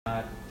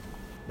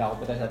Dako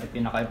po tayo sa ating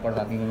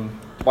pinaka-importanting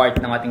part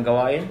ng ating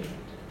gawain.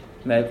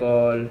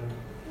 Michael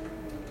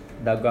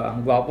Daga,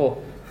 ang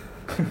gwapo.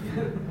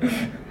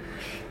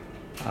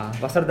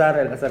 Pastor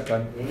Darrell, Pastor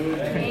Con.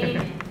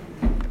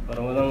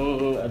 Parang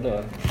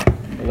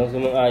walang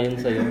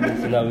sumang-ayon sa'yo.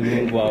 Sinabi mo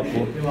yung gwapo.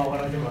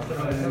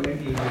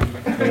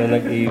 Pero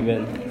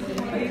nag-even.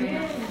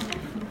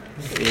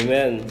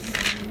 Amen.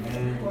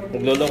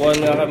 Naglolokohan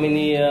nga kami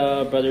ni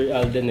Brother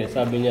Alden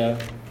Sabi niya,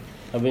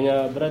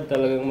 Brad,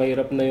 talagang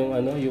mahirap na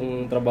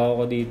yung trabaho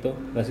ko dito.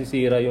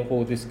 Nasisira yung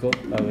kutis ko.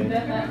 Sabi.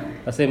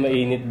 Kasi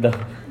mainit daw.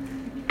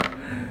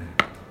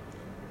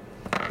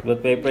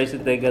 But I praise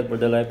and thank God for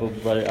the life of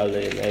Brother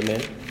Alden.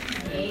 Amen.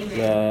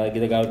 Na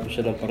ginagamit po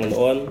siya ng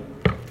Panginoon.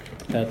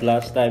 At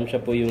last time siya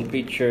po yung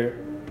preacher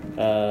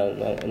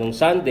nung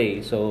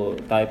Sunday. So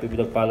tayo po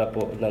pinagpala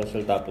po ng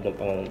salita po ng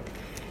Panginoon.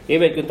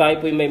 Amen. Kung tayo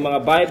po may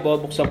mga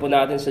Bible, buksan po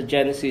natin sa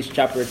Genesis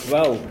chapter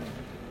 12.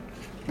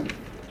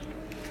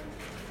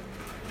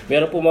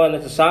 Meron po mga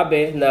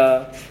nagsasabi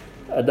na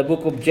the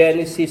book of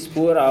Genesis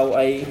po raw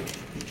ay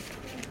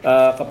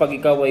kapag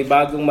ikaw ay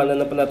bagong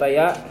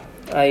mananampalataya,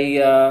 ay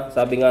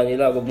sabi nga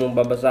nila, huwag mong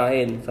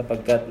babasahin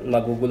sapagkat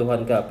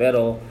maguguluhan ka.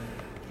 Pero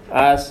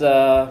as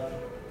a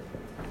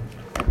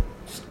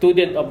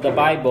student of the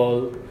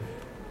Bible,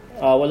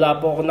 wala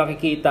po akong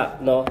nakikita,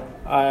 no?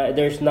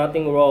 There's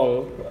nothing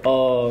wrong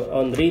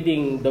on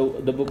reading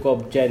the book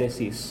of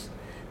Genesis,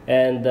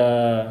 and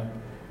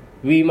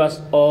we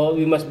must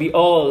be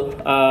all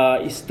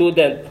a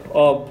student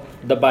of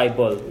the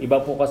Bible.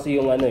 Iba po kasi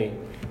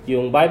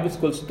yung Bible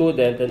school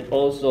student, and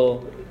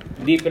also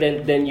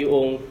different than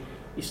yung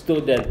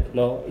student,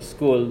 no,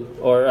 school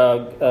or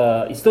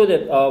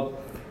student of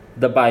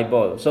the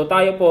Bible. So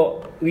tayo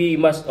po, we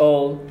must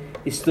all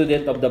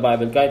student of the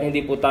Bible. Kahit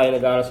hindi po tayo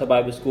nag-aaral sa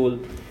Bible school,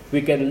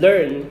 we can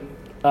learn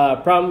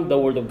from the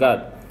Word of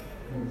God.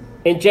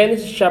 In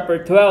Genesis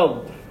chapter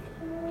 12,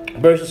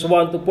 verses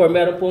 1 to 4,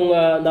 meron pong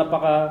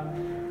napaka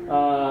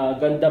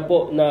ganda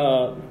po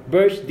na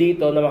verse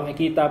dito na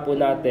makikita po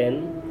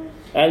natin.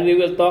 And we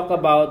will talk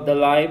about the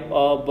life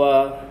of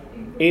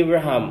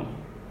Abraham.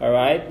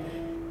 Alright?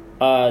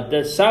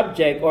 The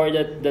subject or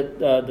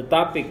the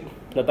topic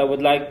that I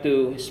would like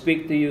to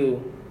speak to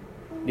you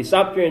this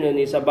afternoon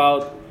is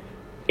about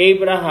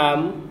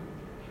Abraham,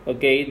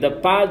 okay, the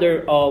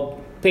father of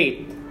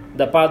faith.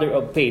 The father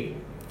of faith.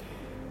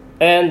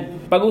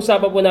 And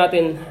pag-usapan po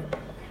natin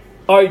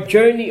our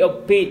journey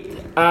of faith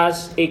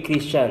as a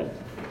Christian.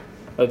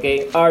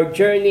 Okay? Our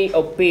journey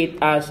of faith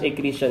as a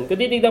Christian. Kung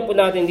titignan po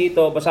natin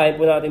dito, basahin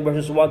po natin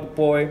verses 1 to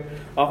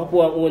 4. Ako po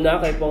ang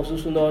una, kayo po ang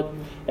susunod.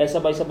 And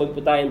sabay-sabay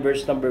po tayo in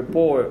verse number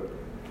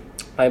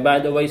 4. Ay,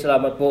 by the way,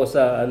 salamat po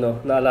sa,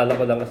 naalala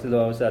ko lang kasi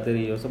lumabas sa Ate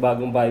Rio, sa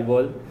bagong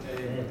Bible.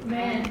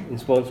 Amen.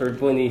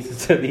 Sponsored po ni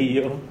Sister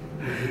Rio.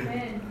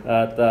 Amen.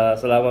 At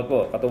salamat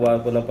po, katuwaan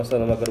po ng pastor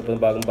na magkaroon po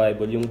ng bagong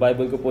Bible. Yung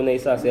Bible ko po na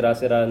isa,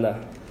 sira-sira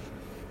na.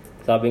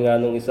 Sabi nga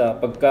nung isa,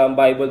 pagka ang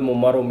Bible mo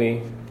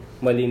marumi,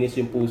 malinis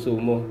yung puso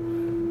mo.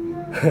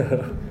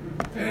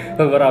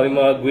 Maraming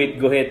mga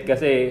guhit-guhit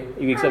kasi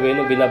ibig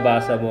sabihin nung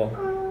binabasa mo.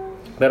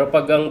 Pero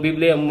pag ang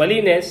Biblia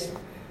malinis,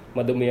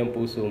 madumi ang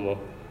puso mo.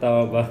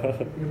 Tama ba?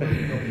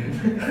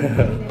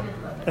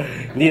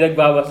 Hindi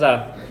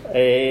nagbabasa.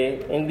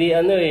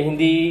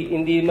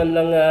 Hindi man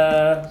lang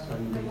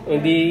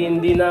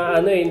hindi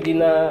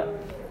na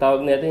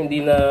tawag natin,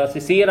 hindi na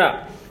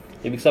sisira.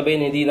 Ibig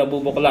sabihin hindi na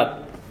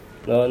bubuklat.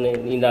 No,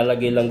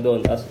 inalagay lang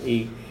doon as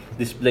a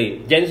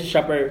display. Genesis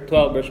chapter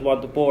 12 verse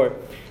 1 to 4.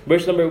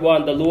 Verse number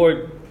 1, the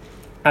Lord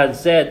had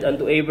said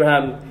unto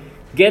Abraham,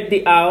 get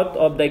thee out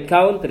of thy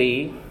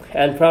country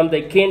and from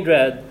thy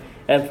kindred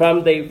and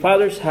from thy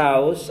father's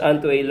house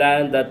unto a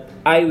land that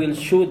I will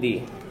shew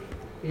thee.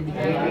 And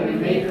I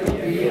will make of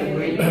thee a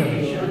great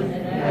nation,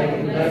 and I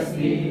will bless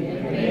thee,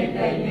 and make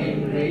thy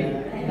name great,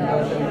 and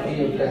thou shalt be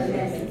a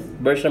blessing.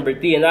 Verse number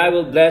 3, and I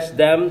will bless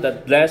them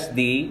that bless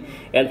thee,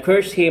 and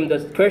curse him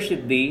that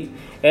curseth thee,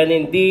 and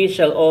in thee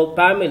shall all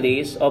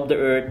families of the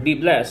earth be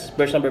blessed.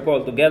 Verse number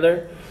 4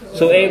 together.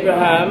 So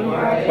Abraham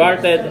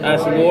parted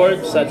as the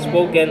Lord had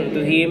spoken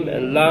to him,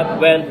 and Lot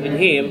went with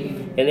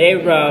him, and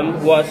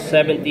Abraham was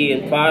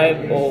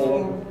 75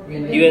 old,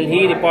 and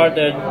he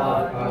departed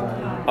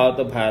out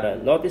of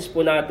Haran. Notice po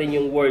natin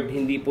yung word,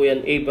 hindi po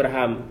yan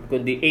Abraham,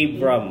 kundi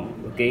Abram.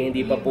 Okay,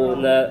 hindi pa po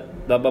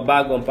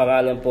nababago ang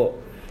pangalan po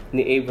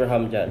ni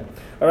Abraham dyan.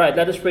 Alright,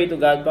 let us pray to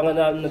God.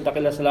 Panginoon,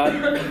 nagdakilas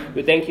lahat.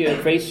 We thank you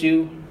and praise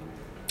you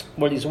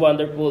for this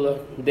wonderful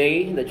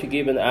day that you've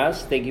given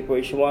us. Thank you for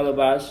each one of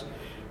us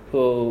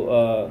who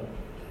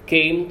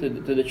came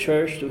to the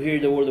church to hear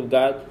the word of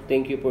God.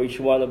 Thank you for each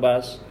one of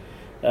us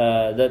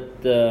that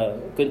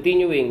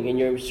continuing in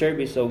your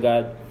service, O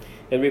God.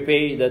 And we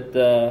pray that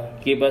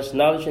give us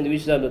knowledge and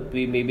wisdom that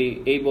we may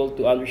be able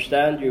to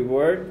understand your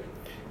word,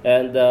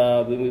 and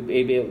we will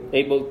be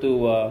able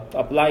to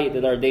apply it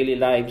in our daily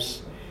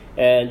lives.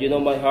 And you know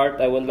my heart,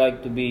 I would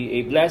like to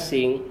be a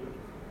blessing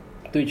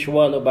to each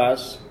one of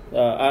us.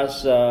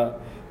 As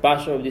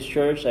pastor of this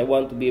church, I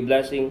want to be a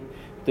blessing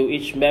to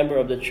each member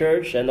of the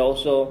church, and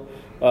also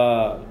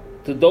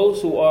to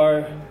those who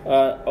are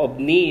of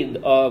need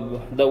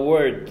of the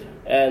word,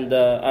 and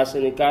as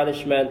an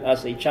encouragement,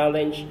 as a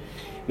challenge.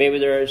 Maybe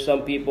there are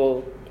some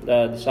people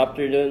this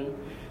afternoon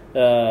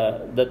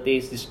that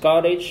is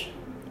discouraged.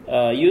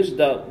 Use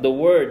the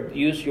word,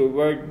 use your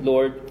word,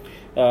 Lord,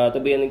 to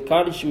be an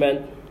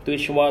encouragement to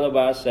each one of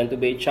us and to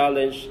be a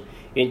challenge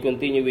in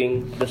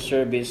continuing the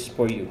service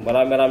for you.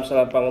 Maraming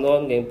salamat,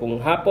 Panginoon, ngayong pong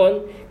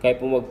hapon, kayo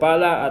pong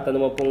magpala, at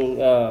ano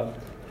pong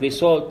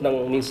result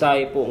ng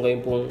mensahe po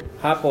ngayong pong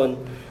hapon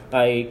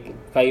ay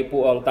kayo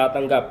po ang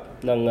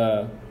tatanggap ng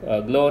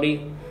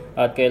glory,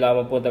 at kayo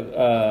lamang po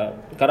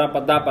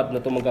karapat-dapat na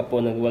tumanggap po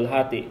ng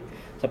walhati,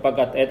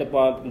 sapagkat ito po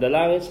ang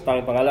dalangin sa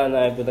tanging pangalan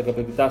na ay po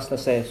nagkapagligtas na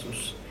si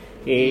Jesus.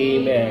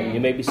 Amen.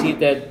 You may be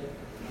seated.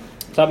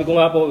 Sabi ko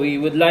nga po,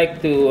 we would like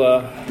to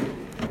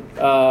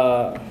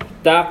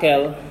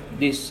tackle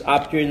this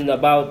afternoon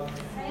about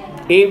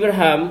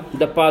Abraham,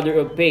 the father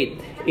of faith.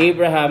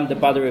 Abraham, the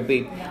father of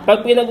faith.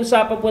 Pag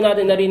pinag-usapan po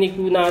natin, narinig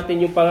po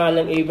natin yung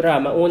pangalang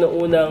Abraham, ang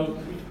unang-unang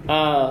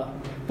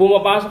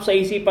pumapasok sa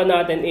isipan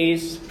natin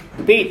is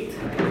faith.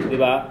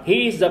 Diba?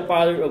 He is the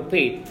father of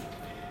faith.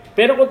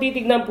 Pero kung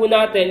titignan po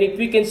natin, if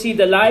we can see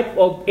the life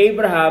of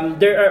Abraham,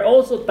 there are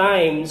also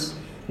times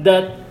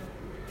that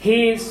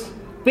his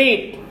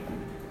faith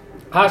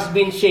has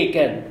been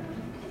shaken.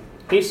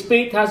 His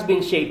faith has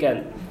been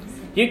shaken.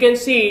 You can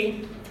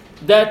see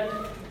that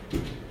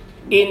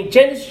in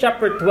Genesis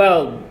chapter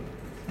 12,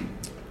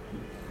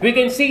 we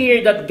can see here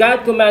that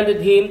God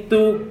commanded him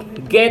to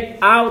get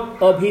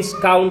out of his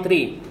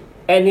country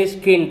and his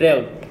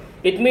kindred.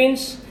 It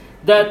means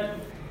that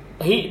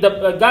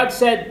God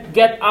said,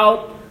 get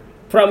out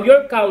from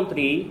your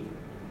country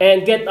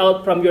and get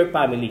out from your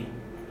family.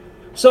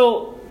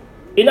 So,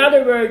 in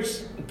other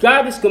words,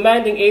 God is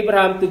commanding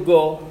Abraham to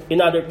go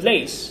in another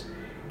place.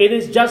 It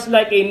is just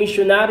like a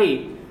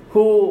missionary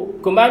who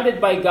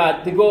commanded by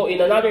God to go in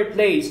another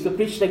place to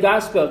preach the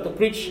gospel, to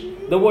preach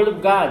the word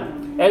of God.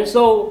 And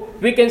so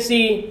we can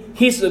see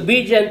he's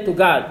obedient to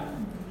God.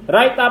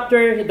 Right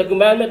after the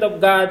commandment of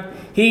God,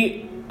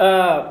 he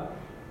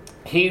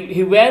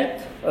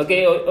went,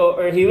 okay,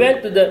 or he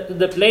went to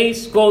the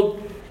place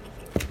called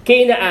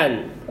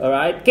Canaan. All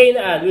right,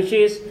 Canaan, which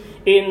is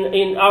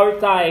in our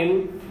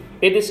time,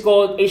 it is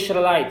called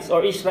Israelites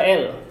or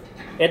Israel.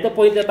 Ito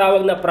po yung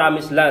tatawag na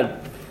promised land.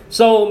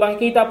 So,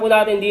 makikita po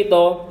natin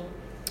dito,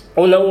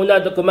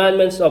 unang-una, the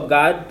commandments of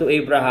God to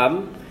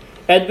Abraham.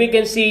 And we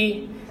can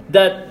see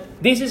that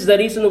this is the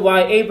reason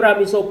why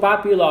Abraham is so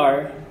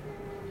popular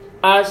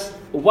as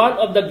one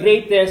of the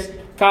greatest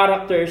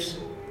characters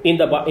in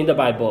the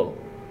Bible.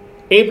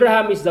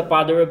 Abraham is the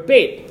father of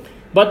faith.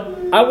 But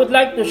I would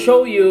like to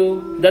show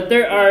you that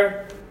there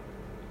are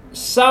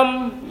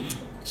some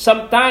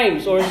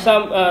times or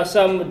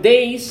some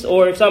days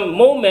or some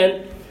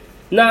moment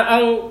na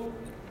ang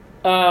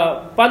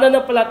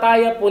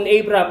pananampalataya po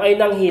ni Abraham ay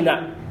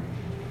nanghina.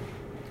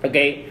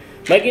 Okay?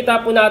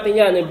 Makikita po natin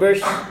yan in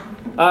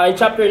in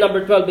chapter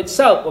number 12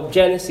 itself of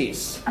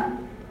Genesis.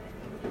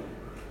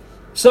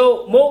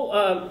 So,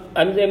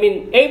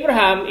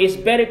 Abraham is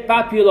very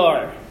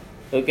popular.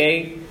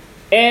 Okay?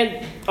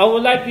 And I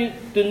would like you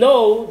to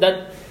know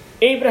that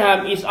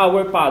Abraham is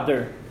our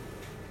father.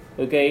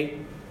 Okay?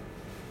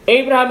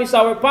 Abraham is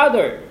our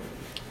father.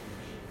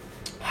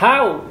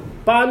 How?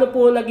 Paano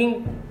po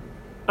naging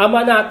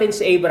ama natin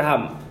si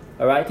Abraham?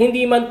 Alright?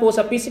 Hindi man po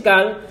sa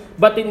physical,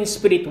 but in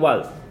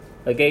spiritual.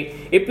 Okay?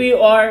 If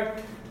you are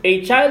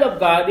a child of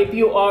God, if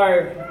you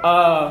are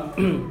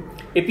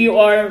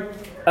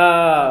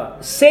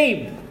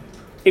saved,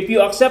 if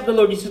you accept the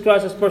Lord Jesus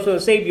Christ as personal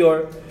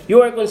Savior,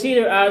 you are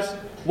considered as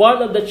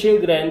one of the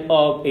children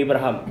of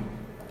Abraham.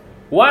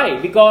 Why?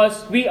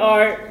 Because we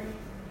are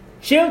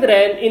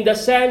children in the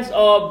sense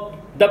of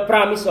the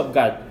promise of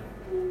God.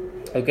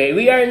 Okay?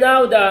 We are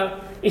now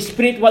the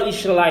spiritual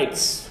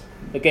Israelites.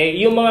 Okay?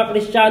 Yung mga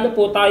Kristiyano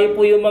po, tayo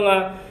po yung mga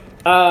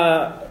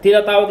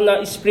tinatawag na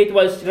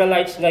spiritual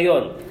Israelites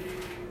ngayon.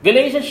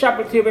 Galatians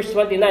chapter 3 verse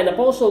 29,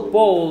 Apostle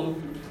Paul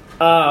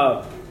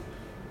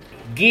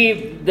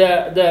give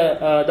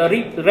the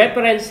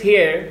reference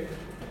here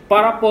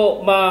para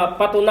po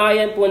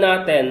mapatunayan po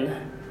natin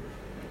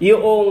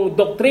yung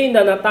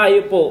doktrina na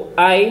tayo po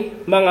ay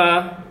mga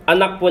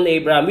anak po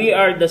ni Abraham. We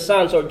are the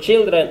sons or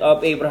children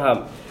of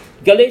Abraham.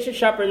 Galatians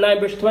chapter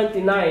 9 verse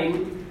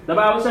 29, the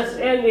Bible says,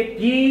 and if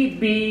ye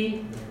be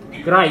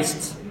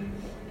Christ.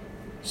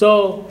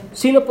 So,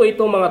 sino po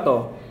itong mga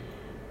to?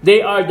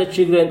 They are the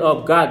children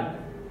of God.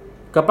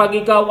 Kapag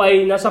ikaw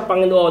ay nasa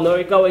Panginoon or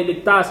ikaw ay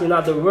ligtas, in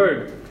other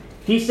word,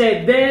 he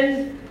said,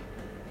 then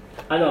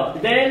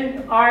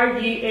are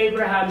ye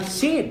Abraham's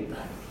seed.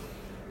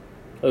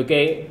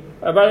 Okay?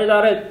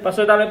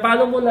 Pastor Darren,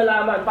 paano mo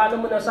nalaman? Paano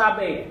mo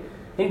nasabi?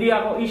 Hindi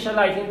ako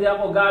Israelite, hindi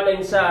ako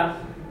galing sa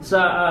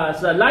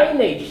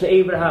lineage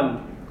ni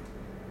Abraham.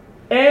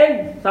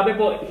 And, sabi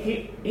po,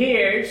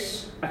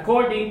 here's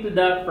according to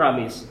the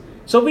promise.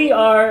 So we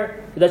are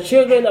the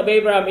children of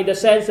Abraham in the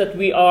sense that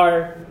we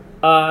are,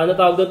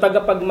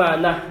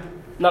 tagapagmana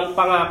ng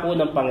pangako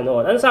ng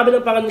Panginoon. Ano sabi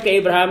ng Panginoon kay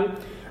Abraham?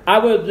 I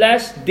will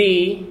bless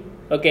thee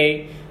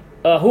Okay?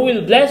 Who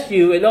will bless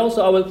you, and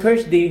also I will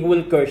curse thee who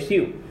will curse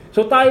you.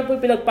 So tayo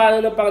po pinagpala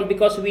ng Panginoon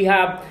because we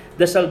have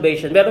the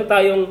salvation. Meron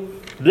tayong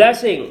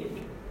blessing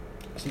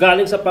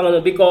galing sa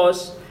Panginoon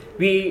because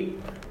we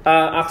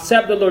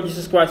accept the Lord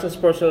Jesus Christ as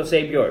personal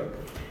Savior.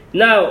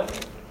 Now,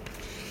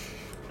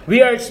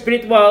 we are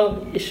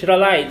spiritual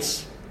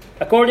Israelites.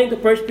 According to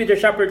 1 Peter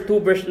chapter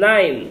 2 verse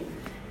 9.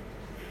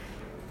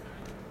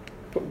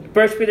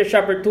 1 Peter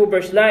chapter 2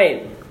 verse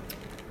 9.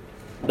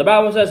 The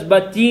Bible says,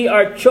 "But ye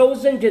are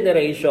chosen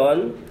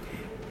generation,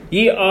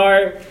 ye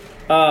are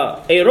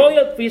a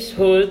royal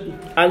priesthood,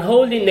 and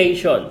holy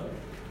nation."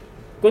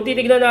 Kung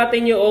titignan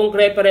natin yung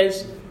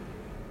reference,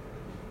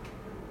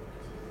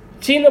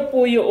 sino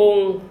po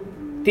yung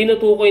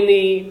tinutukoy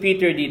ni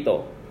Peter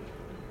dito?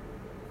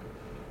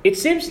 It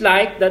seems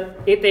like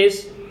that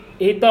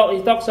he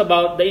talks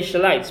about the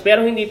Israelites,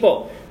 pero hindi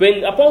po.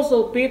 When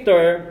Apostle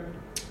Peter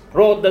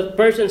wrote the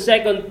 1st and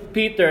 2nd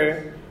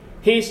Peter,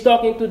 he is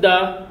talking to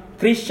the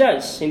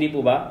Christians, hindi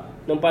po ba?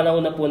 Nung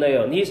panahon na po na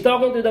yon. He is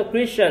talking to the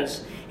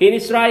Christians. He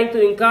is trying to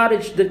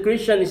encourage the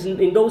Christians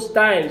in those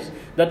times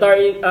that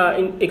are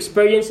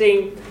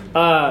experiencing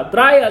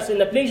trials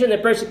and affliction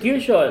and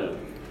persecution.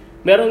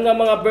 Meron nga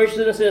mga verse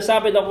na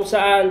sinasabi na kung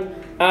saan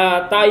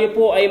tayo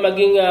po ay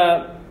maging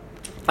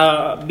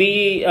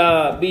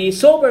be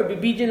sober, be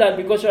vigilant,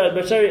 because your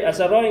adversary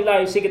as a roaring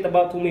lion seeketh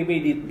about whom he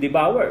may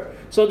devour.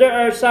 So there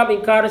are some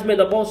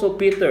encouragement of Apostle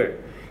Peter.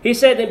 He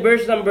said in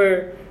verse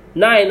number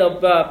 9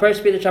 of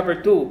 1 Peter chapter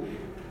 2,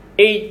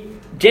 a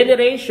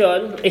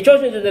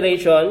chosen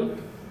generation,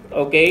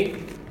 okay,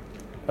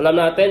 alam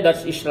natin,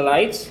 that's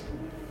Israelites,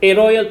 a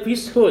royal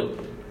priesthood.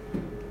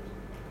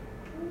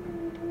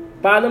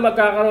 Paano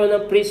magkakaroon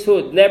ng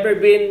priesthood? Never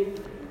been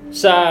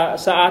sa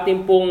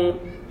ating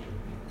pong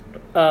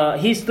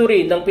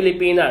history ng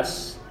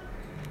Pilipinas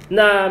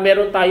na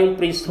meron tayong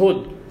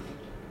priesthood.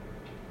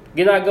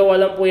 Ginagawa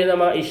lang po yan ng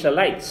mga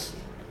Israelites.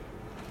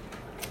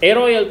 A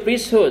royal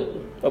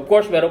priesthood. Of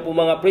course, meron po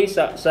mga priest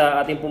sa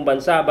ating pong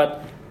bansa,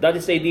 but that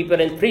is a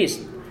different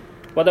priest.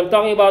 What I'm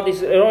talking about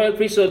is a royal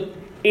priesthood.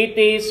 It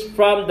is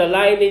from the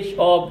lineage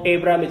of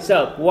Abraham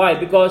itself. Why?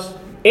 Because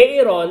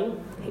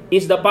Aaron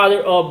is the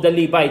father of the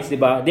Levites,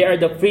 diba? They are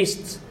the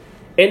priests.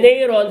 And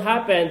Aaron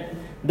happened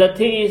that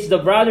he is the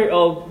brother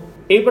of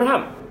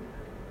Abraham.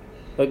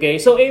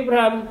 Okay, so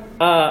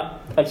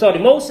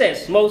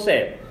Moses.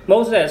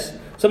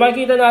 So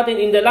makikita natin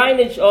in the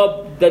lineage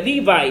of the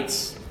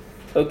Levites,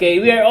 okay,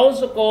 we are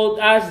also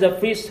called as the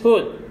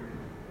priesthood.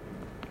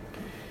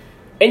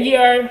 And ye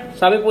are,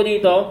 sabi po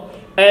dito,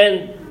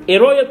 and a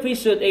royal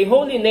priesthood, a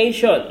holy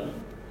nation.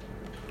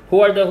 Who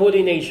are the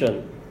holy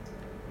nation?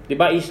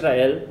 Diba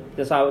Israel?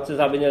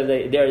 Sasabi nila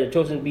they are the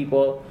chosen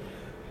people.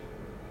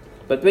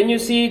 But when you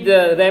see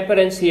the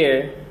reference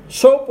here,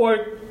 show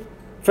forth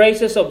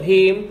phrases of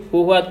Him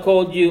who had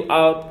called you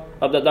out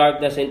of the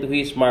darkness into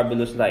His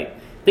marvelous light.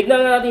 Tignan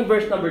natin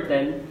verse number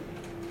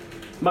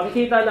 10.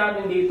 Makikita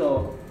natin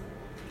dito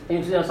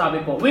yung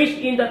sinasabi po, which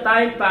in the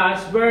time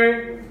past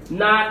were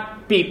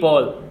not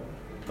people.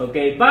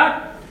 Okay,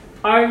 but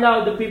are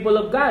now the people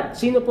of God.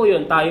 Sino po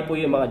yun? Tayo po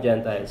yung mga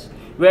Gentiles.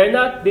 We are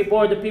not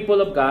before the people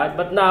of God,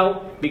 but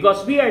now,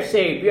 because we are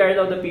saved, we are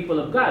now the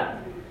people of God.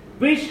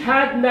 Which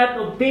had not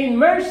obtained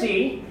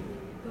mercy,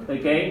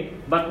 okay,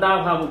 but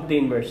now have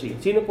obtained mercy.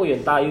 Sino po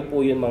yun? Tayo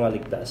po yun mga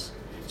ligtas.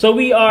 So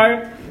we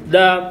are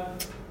the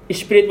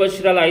spiritual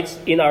Israelites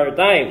in our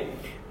time.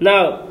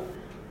 Now,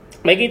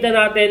 makita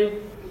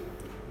natin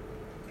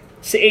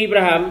si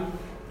Abraham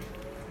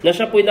na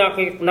siya po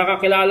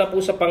nakakilala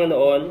po sa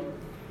Panginoon,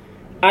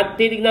 at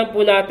titignan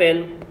po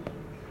natin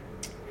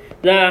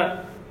na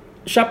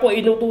siya po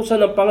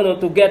inutusan ng Panginoon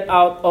to get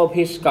out of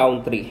his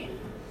country.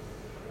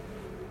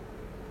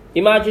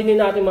 Imagine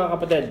natin mga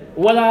kapatid,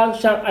 wala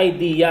siyang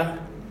idea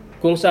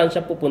kung saan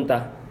siya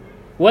pupunta.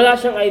 Wala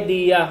siyang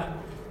idea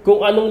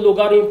kung anong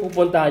lugar yung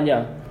pupuntahan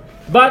niya.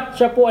 But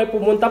siya po ay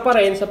pumunta pa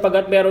rin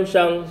sapagkat meron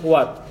siyang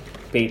what?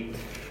 Faith.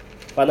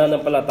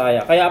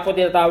 Pananampalataya. Kaya po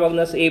tinatawag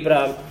na si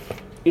Abraham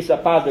is a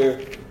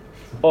father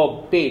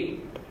of faith.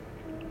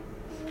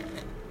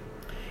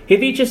 He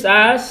teaches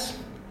us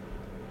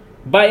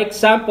by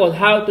example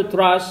how to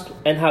trust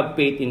and have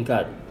faith in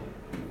God.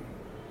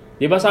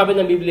 Di ba sabi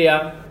ng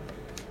Biblia,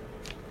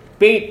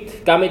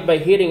 faith cometh by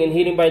hearing, and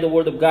hearing by the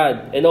word of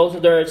God. And also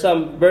there are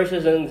some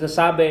verses na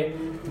nagsasabi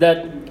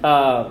that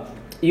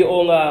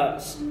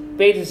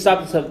faith is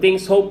substance of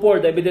things hoped for,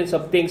 the evidence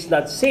of things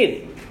not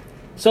seen.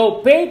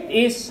 So faith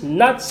is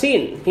not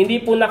seen,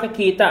 hindi po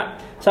nakikita.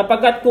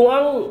 Sapagkat kung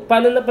ang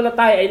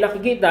pananampalataya ay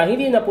nakikita,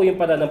 hindi na po yung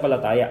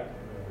pananampalataya.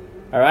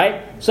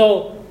 Alright?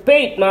 So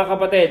faith, mga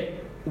kapatid,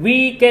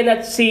 we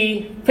cannot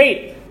see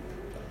faith.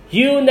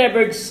 You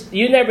never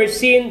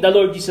seen the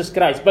Lord Jesus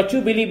Christ, but you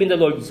believe in the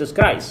Lord Jesus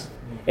Christ.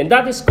 And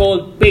that is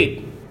called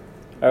faith.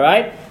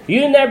 Alright?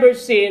 You never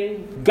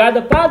seen God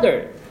the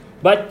Father,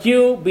 but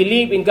you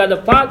believe in God the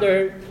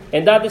Father,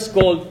 and that is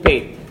called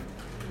faith.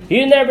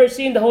 You never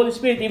seen the Holy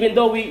Spirit, even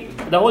though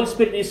the Holy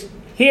Spirit is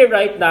here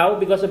right now,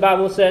 because the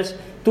Bible says,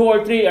 2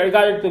 or 3 are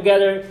gathered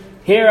together,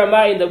 here am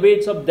I in the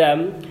midst of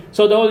them.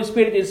 So the Holy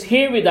Spirit is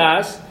here with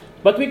us,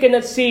 but we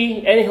cannot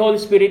see any Holy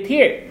Spirit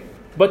here.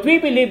 But we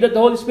believe that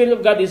the Holy Spirit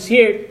of God is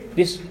here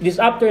this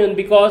afternoon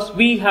because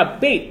we have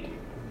faith.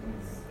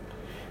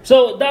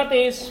 So that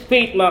is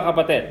faith, mga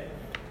kapatid.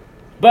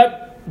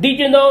 But did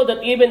you know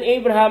that even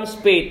Abraham's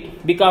faith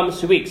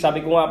becomes weak?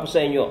 Sabi ko nga po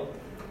sa inyo,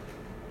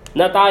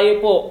 na tayo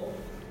po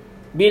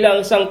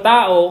bilang isang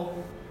tao,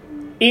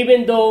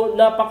 even though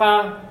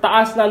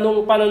napakataas na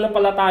nung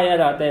pananampalataya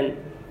natin,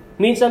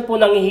 minsan po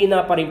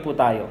nanghihina pa rin po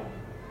tayo.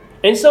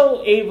 And so,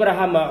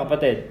 Abraham, mga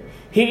kapatid,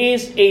 he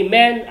is a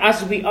man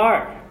as we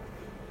are.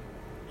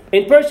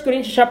 In 1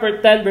 Corinthians chapter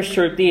 10, verse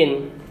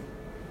 13,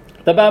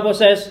 the Bible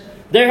says,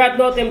 there hath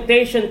no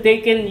temptation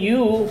taken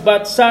you,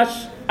 but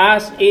such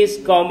as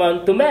is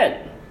common to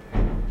men.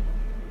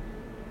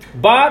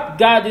 But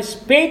God is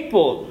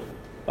faithful.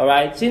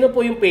 Alright? Sino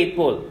po yung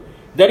faithful?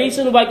 The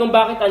reason why kung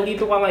bakit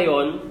andito ka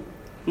ngayon,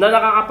 na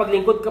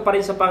nakakapaglingkod ka pa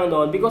rin sa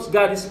Panginoon, because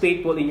God is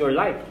faithful in your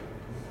life.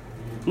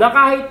 Na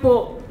kahit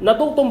po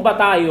natutumba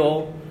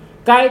tayo,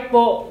 kahit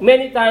po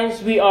many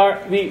times we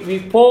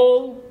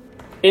fall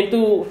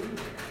into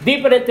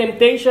different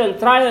temptation,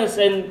 trials,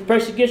 and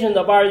persecution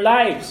of our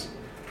lives.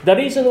 The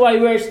reason why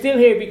we're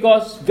still here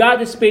because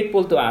God is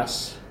faithful to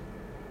us.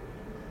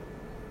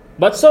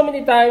 But so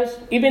many times,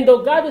 even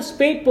though God is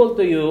faithful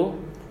to you,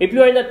 if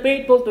you are not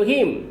faithful to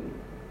Him,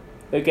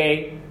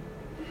 okay,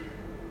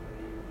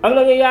 ang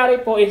nangyayari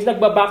po is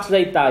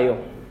nagbabackslide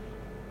tayo.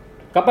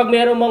 Kapag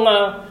mayroong mga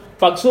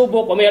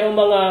pagsubok o mayroong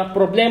mga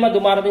problema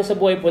dumarating sa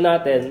buhay po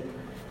natin,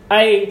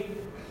 ay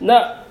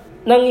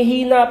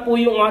nanghihina po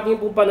yung ating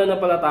pong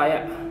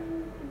pananampalataya.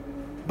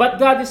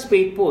 But God is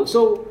faithful.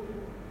 So,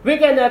 we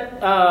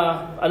cannot,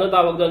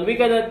 we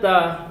cannot,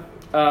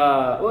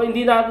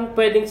 hindi natin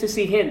pwedeng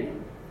sisihin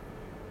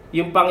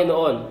yung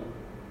Panginoon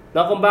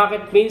na kung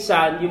bakit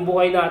minsan yung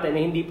buhay natin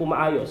ay hindi po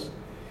maayos.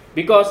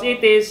 Because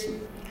it is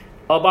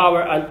of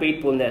our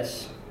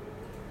unfaithfulness.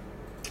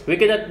 We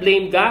cannot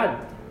blame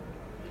God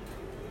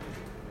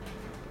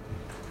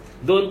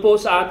doon po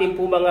sa ating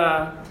po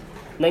mga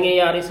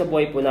nangyayari sa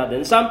buhay po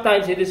natin.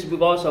 Sometimes it is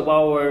because of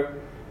our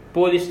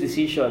foolish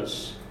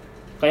decisions.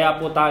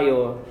 Kaya po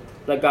tayo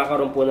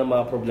nagkakaroon po ng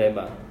mga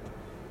problema.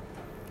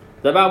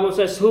 The Bible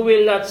says, who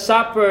will not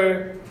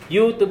suffer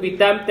you to be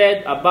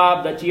tempted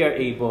above that ye are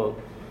able.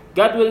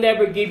 God will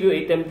never give you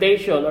a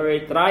temptation or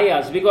a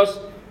trials because,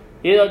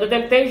 the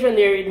temptation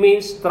here, it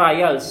means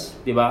trials.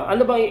 Diba?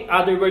 Ano bang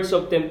other words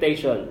of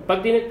temptation?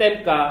 Pag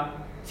tinitempt ka,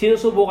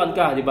 sinusubukan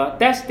ka, diba?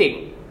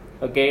 Testing.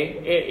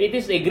 Okay? It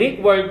is a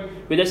Greek word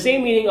with the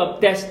same meaning of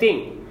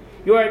testing.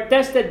 You are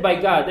tested by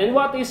God. And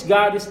what is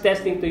God is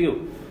testing to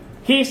you?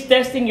 He is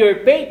testing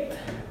your faith.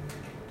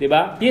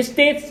 Diba? He is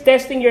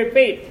testing your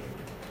faith.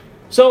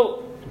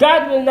 So,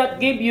 God will not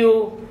give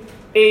you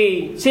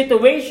a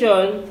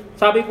situation,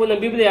 sabi po ng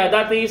Biblia,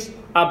 that is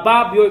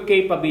above your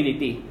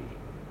capability.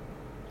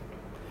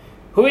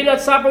 Who will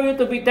not suffer you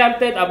to be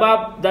tempted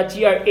above that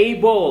ye are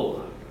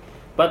able,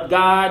 but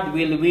God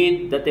will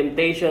with the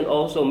temptation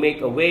also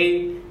make a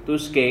way to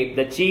escape,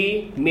 that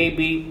ye may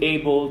be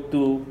able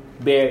to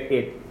bear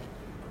it.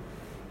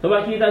 So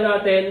makita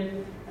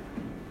natin,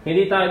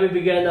 hindi tayo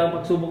bibigyan ng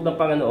pagsubok ng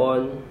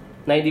Panginoon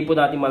na hindi po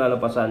natin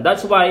malalampasan.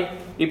 That's why,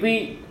 if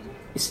we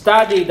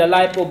study the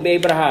life of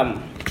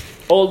Abraham,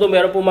 although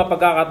meron po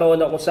mapagkakataon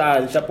na kung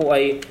saan siya po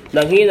ay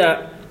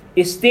nanghina,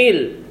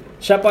 still,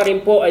 siya pa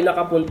rin po ay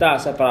nakapunta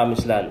sa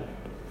Promised Land.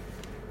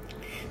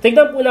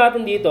 Tignan po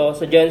natin dito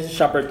sa Genesis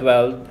chapter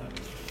 12,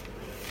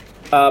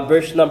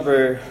 verse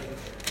number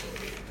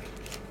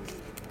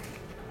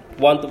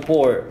 1 to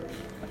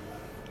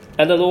 4.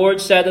 And the Lord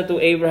said unto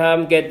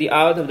Abraham, get thee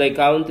out of thy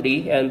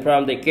country, and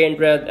from thy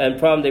kindred, and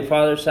from thy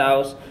father's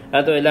house,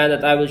 and to a land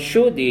that I will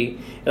shew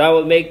thee, and I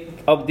will make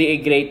of thee a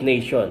great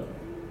nation.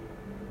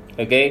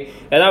 Okay?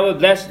 And I will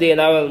bless thee, and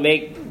I will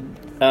make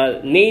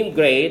name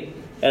great,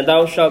 and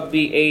thou shalt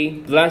be a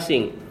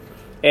blessing.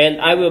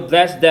 And I will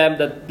bless them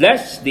that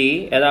bless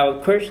thee, and I will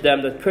curse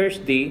them that curse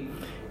thee,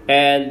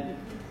 and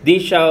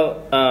thee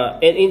shall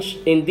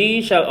in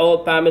thee shall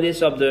all families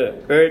of the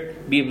earth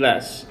be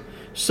blessed.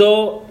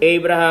 So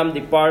Abraham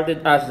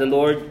departed as the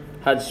Lord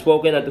had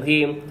spoken unto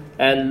him,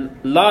 and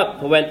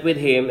Lot went with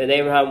him, and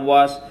Abraham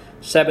was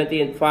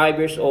 75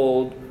 years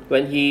old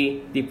when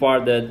he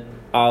departed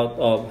out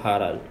of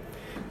Haran.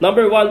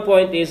 Number 1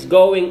 point is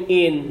going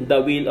in the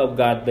will of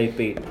God by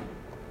faith.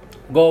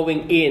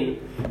 Going in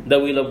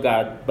the will of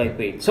God by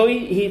faith. So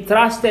he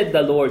trusted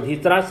the Lord. He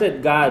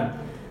trusted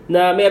God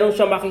na meron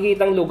siyang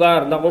makikitang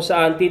lugar na kung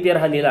saan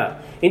titirhan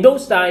nila. In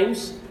those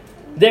times,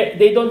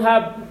 they don't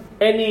have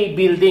any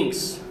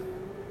buildings.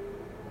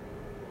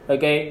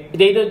 Okay?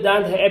 They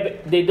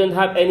don't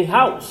have any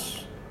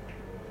house.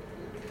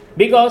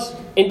 Because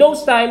in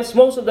those times,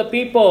 most of the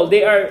people,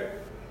 they are,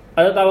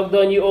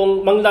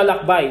 yung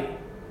manglalakbay.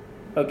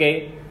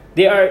 Okay?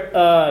 They are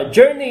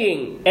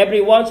journeying every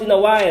once in a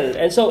while.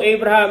 And so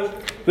Abraham,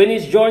 when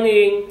he's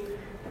journeying,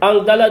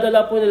 ang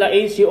dala-dala po nila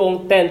is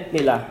yung tent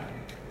nila.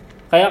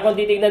 Kaya kung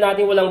titignan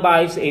natin, walang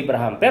bahay si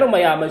Abraham. Pero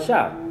mayaman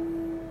siya.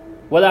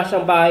 Wala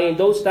siyang bahay in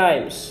those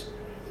times.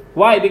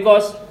 Why?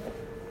 Because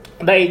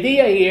the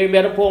idea here,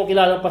 meron po akong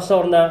kilalang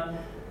pastor na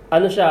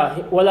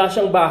wala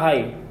siyang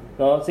bahay,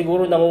 no?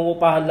 Siguro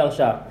nangungupahan lang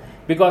siya.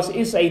 Because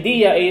his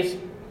idea is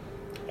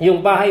yung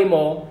bahay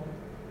mo,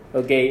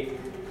 okay,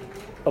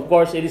 of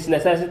course it is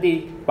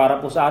necessity para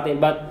po sa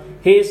atin, but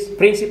his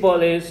principle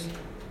is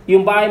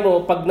yung bahay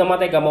mo pag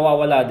namatay ka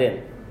mawawala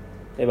din.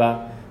 'Di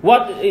ba?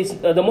 What is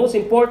the most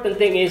important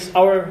thing is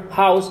our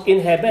house in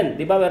heaven.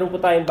 'Di ba? Meron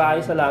po tayong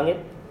bahay sa langit.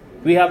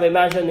 We have a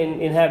mansion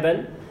in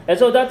heaven. And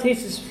so that's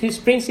his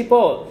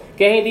principle.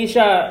 Kaya hindi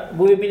siya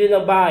bumibili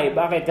ng bahay.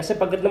 Bakit? Kasi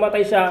pag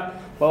namatay siya,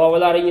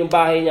 mawawala rin yung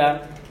bahay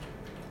niya.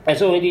 And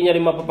so hindi niya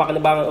rin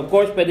mapapakinabangan. Of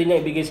course, pwede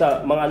niya ibigay sa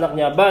mga anak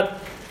niya. But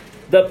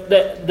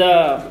the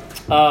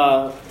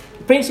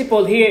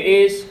principle here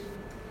is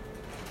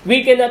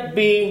we cannot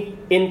be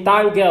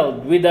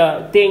entangled with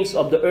the things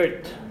of the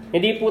earth.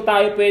 Hindi po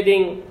tayo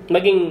pwedeng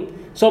maging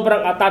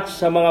sobrang attached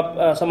sa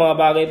mga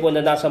bagay po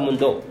na nasa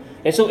mundo.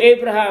 And so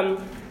Abraham,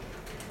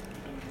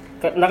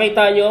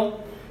 nakita nyo,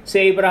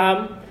 si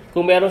Abraham,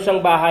 kung meron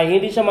siyang bahay,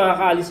 hindi siya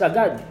makakaalis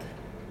agad.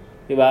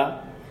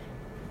 Diba?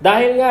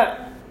 Dahil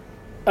nga,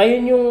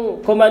 ayun yung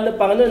command ng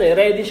Panginoon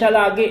ready siya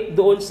lagi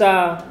doon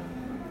sa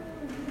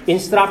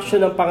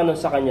instruction ng Panginoon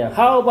sa kanya.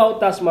 How about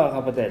us, mga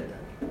kapatid?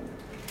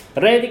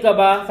 Ready ka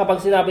ba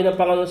kapag sinabi ng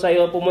Panginoon sa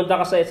iyo, pumunta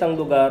ka sa isang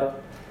lugar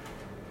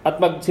at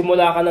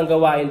magsimula ka ng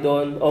gawain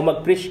doon o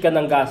mag-preach ka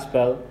ng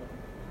gospel?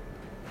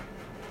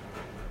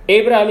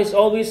 Abraham is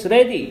always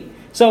ready.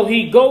 So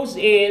he goes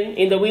in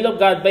the will of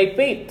God by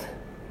faith.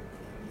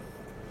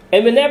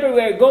 And whenever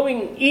we're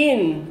going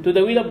in to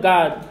the will of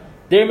God,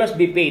 there must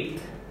be faith.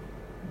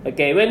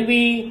 Okay, when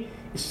we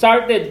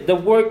started the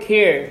work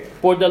here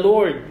for the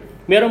Lord,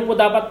 meron po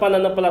dapat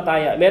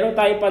pananampalataya. Meron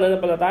tayong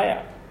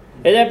pananampalataya.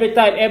 And every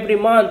time, every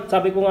month,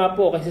 sabi ko nga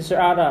po kay Sister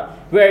Ara,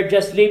 we're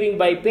just living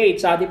by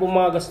faith sa ating pong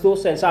mga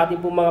gastusin, sa ating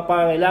pong mga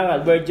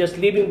pangangailangan. We're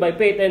just living by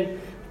faith. And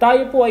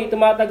tayo po ay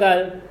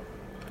tumatagal,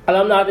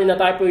 alam natin na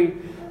tayo po ay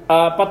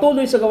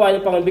patuloy sa gawain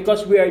ng Panginoon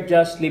because we are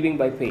just living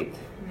by faith.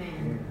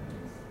 Amen.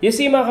 You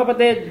see, mga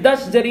kapatid,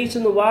 that's the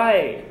reason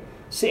why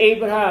si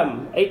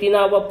Abraham ay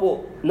tinawag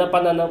po na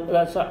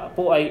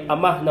po ay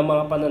ama ng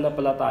mga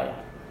pananampalataya.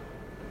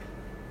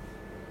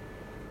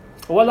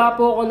 Wala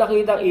po akong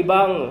nakitang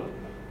ibang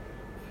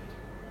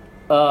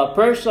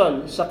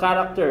person sa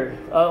character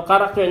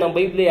ng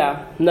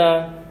Biblia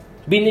na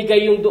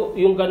binigay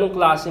yung ganung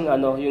klaseng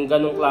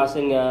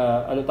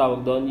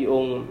tawag doon,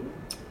 yung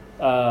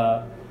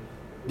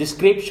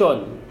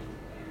description.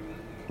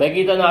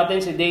 Nakita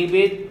natin si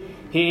David,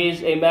 he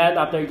is a man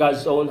after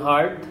God's own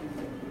heart.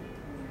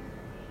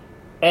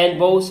 And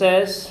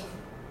Moses,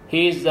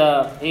 he is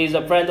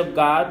a friend of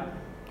God,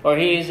 or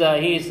he is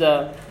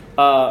the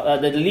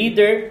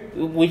leader,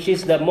 which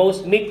is the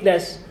most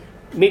meekness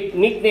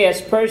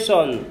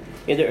person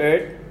in the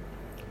earth.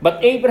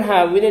 But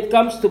Abraham, when it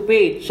comes to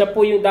faith, siya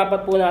po yung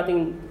dapat po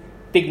nating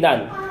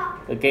tignan.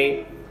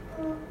 Okay?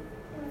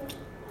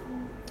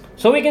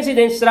 So we can see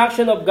the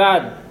instruction of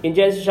God in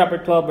Genesis chapter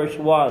 12 verse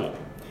 1.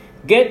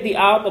 Get thee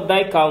out of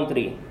thy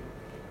country.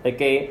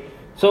 Okay?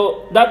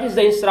 So that is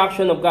the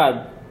instruction of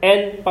God.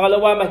 And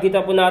pangalawa,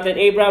 makita po natin,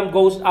 Abraham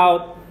goes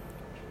out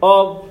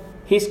of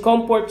his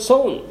comfort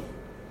zone.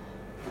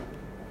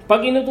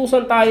 Pag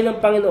inutusan tayo ng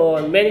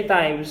Panginoon, many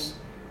times,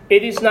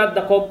 it is not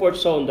the comfort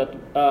zone that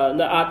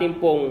na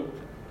ating pong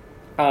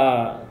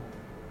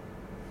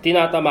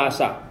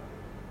tinatamasa.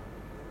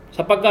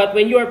 Sapagkat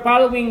when you are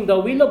following the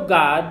will of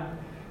God,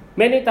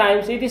 many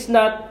times, it is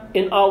not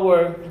in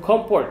our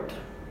comfort.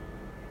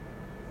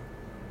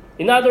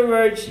 In other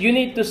words, you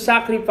need to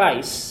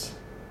sacrifice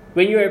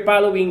when you are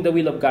following the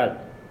will of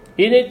God.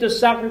 You need to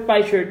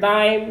sacrifice your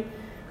time.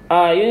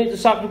 You need to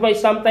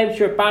sacrifice sometimes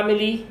your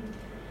family.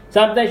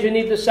 Sometimes you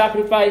need to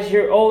sacrifice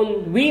your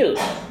own will.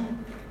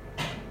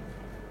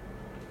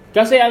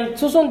 Kasi ang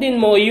susundin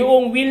mo,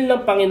 yung will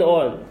ng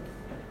Panginoon.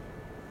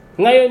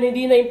 Ngayon,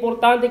 hindi na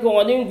importante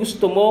kung ano yung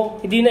gusto mo.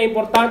 Hindi na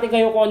importante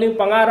kayo kung ano yung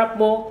pangarap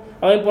mo.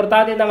 Ang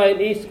importante na ngayon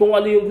is kung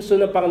ano yung gusto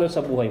ng Panginoon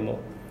sa buhay mo.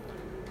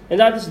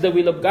 And that is the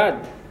will of God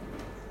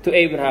to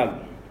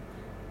Abraham.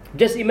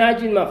 Just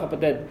imagine, mga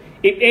kapatid,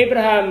 if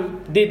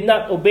Abraham did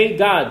not obey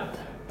God,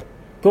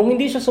 kung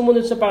hindi siya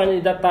sumunod sa Panginoon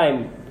at that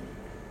time,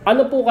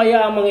 ano po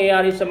kaya ang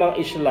mangyayari sa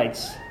mga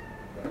Israelites?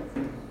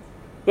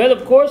 Well,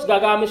 of course,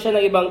 gagamit siya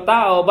ng ibang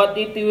tao, but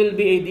it will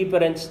be a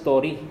different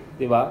story.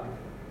 Di ba?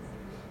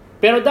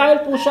 Pero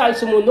dahil po siya ay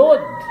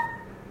sumunod,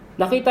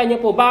 nakita niyo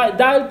po,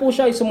 dahil po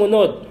siya ay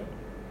sumunod,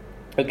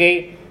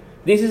 okay?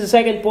 This is the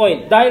second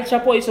point. Dahil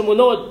siya po ay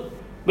sumunod,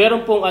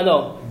 meron pong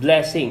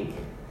blessing.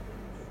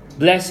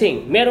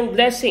 Blessing. Merong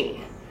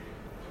blessing.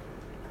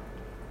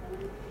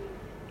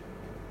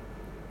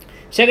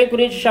 2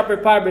 Corinthians chapter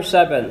 5 verse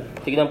 7.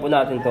 Tignan po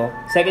natin to.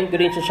 2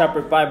 Corinthians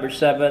chapter 5 verse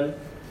 7.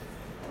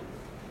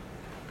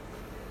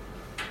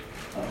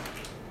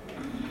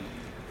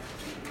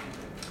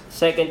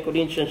 Second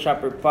Corinthians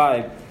chapter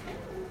 5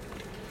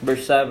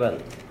 verse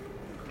 7.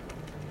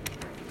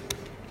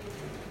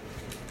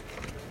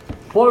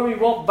 For we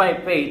walk by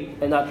faith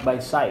and not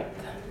by sight.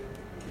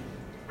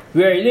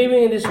 We are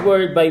living in this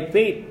world by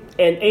faith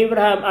And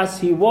Abraham,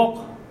 as he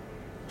walked,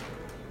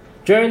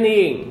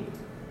 journeying,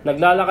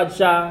 naglalakad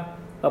siya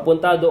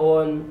papunta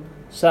doon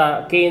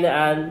sa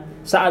Canaan,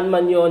 saan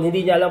man yon,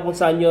 hindi niya alam kung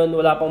saan yon,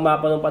 wala pang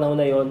mapa ng panahon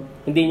na yon,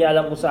 hindi niya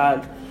alam kung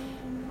saan.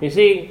 You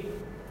see,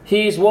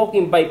 he is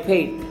walking by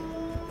faith.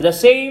 The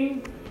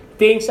same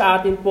thing sa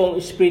atin pong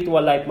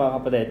spiritual life, mga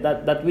kapatid,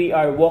 that we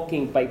are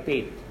walking by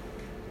faith.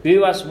 We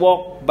must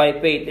walk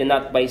by faith and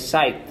not by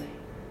sight.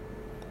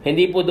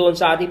 Hindi po doon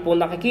sa atin po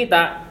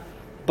nakikita,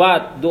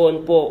 but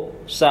doon po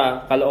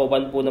sa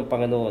kalooban po ng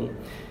Panginoon.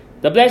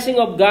 The blessing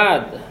of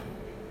God,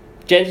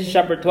 Genesis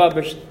chapter 12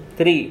 verse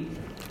 3.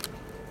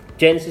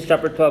 Genesis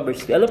chapter 12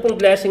 verse 3. Ano pong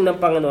blessing ng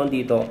Panginoon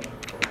dito?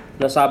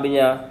 Nasabi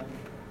niya,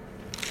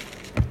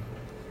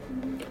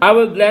 I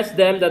will bless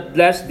them that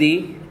bless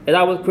thee, and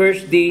I will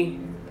curse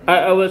thee.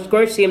 I will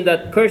curse him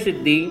that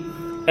curseth thee,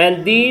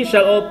 and thee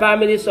shall all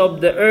families of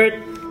the earth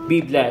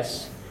be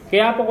blessed.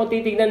 Kaya po kung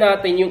titignan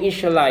natin yung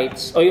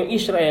Israelites o yung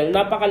Israel,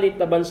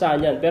 napakalit na bansa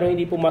niyan, pero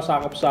hindi po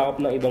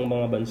masakop-sakop ng ibang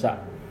mga bansa.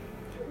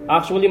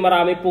 Actually,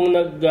 marami pong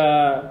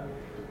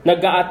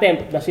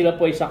nag-a-attempt na sila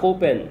po ay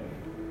sakupin.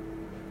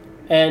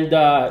 And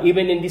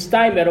even in this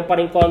time, meron pa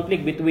rin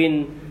conflict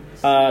between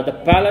the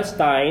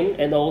Palestine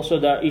and also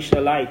the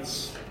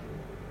Israelites.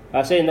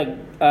 Kasi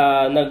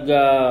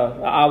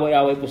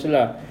nag-aaway-aaway po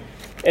sila.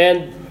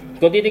 And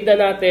kung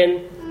titignan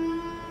natin,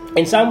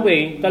 in some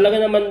way,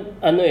 talaga naman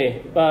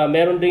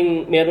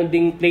meron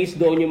ding place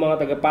doon yung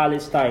mga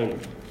taga-Palestine.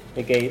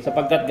 Okay?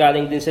 Sapagkat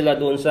galing din sila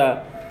doon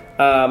sa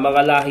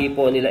mga lahi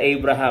po nila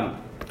Abraham.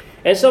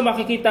 And so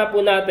makikita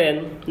po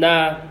natin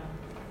na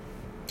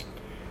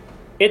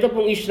ito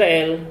pong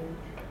Israel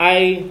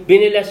ay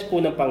biniles po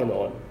ng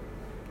Panginoon.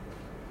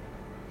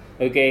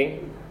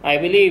 Okay? I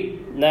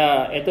believe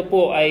na ito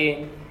po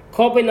ay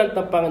covenant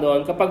ng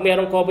Panginoon. Kapag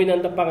mayroong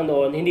covenant ng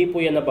Panginoon, hindi po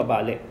yan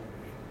nababalik.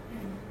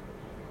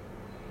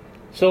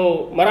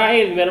 So,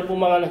 marahil, meron po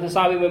mga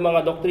nagsasabi, may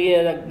mga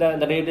doktrina na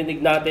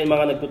naririnig natin,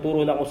 mga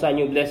nagtuturo na kung saan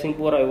yung blessing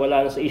po ay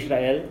wala na sa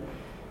Israel.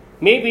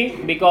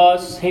 Maybe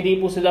because hindi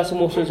po sila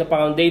sumusunod sa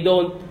Panginoon. They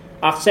don't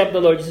accept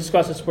the Lord Jesus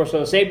Christ as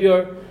personal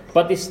Savior.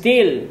 But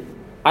still,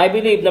 I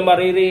believe na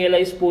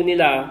marirealize po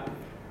nila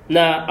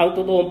na ang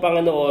totoong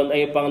Panginoon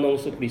ay ang Panginoong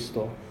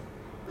Kristo.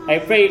 I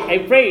pray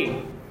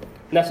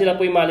na sila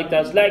po'y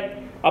maligtas.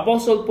 Like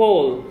Apostle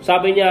Paul,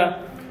 sabi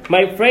niya,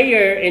 my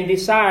prayer and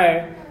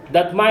desire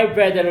that my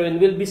brethren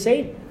will be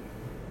saved.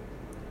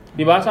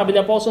 Diba? Sabi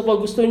ni Apostle Paul,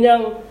 gusto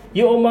niyang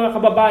yung mga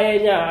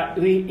kababayan niya,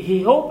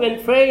 he hope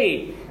and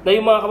pray na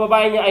yung mga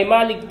kababayan niya ay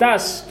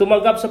maligtas,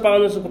 tumanggap sa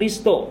Panginoong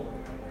Kristo.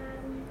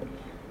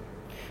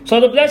 So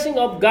the blessing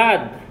of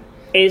God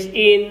is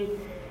in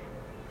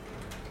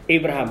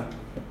Abraham.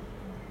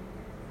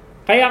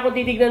 Kaya kung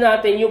titignan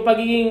natin yung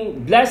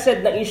pagiging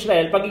blessed ng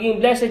Israel, pagiging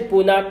blessed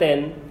po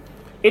natin,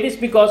 it is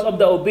because of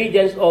the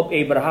obedience of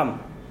Abraham.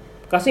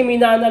 Kasi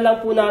minana lang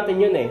po natin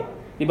yun eh.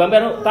 Diba?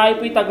 Meron tayo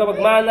po'y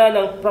tagapagmana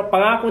ng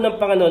pangako ng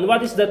Panginoon.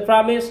 What is that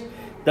promise?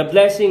 The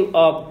blessing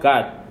of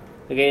God.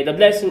 Okay? The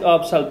blessing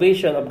of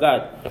salvation of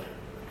God.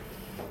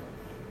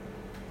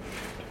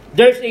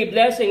 There's a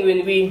blessing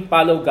when we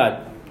follow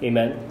God.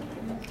 Amen?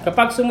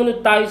 Kapag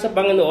sumunod tayo sa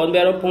Panginoon,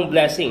 meron pong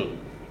blessing.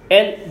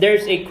 And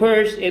there's a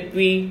curse if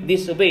we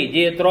disobey.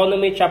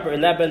 Deuteronomy chapter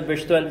 11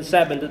 verse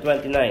 27 to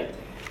 29.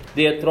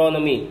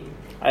 Deuteronomy.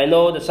 I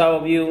know that some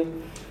of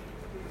you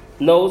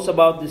knows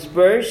about this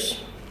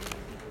verse.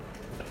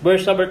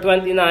 Verse number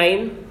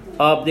 29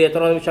 of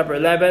Deuteronomy chapter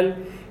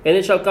 11. And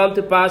it shall come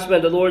to pass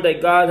when the Lord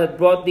thy God hath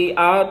brought thee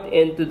out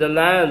into the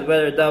land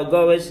whether thou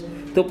goest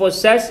to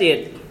possess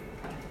it,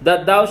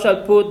 that thou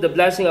shalt put the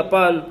blessing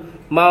upon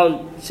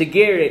Mount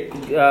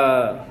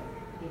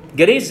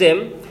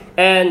Gerizim,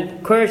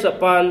 and curse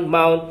upon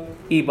Mount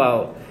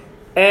Ebal.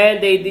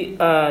 And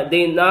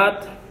they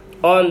not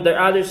on the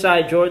other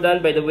side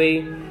Jordan by the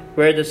way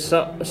where the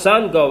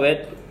sun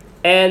goeth,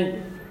 and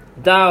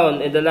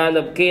down in the land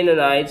of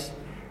Canaanites,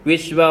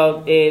 which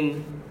dwelt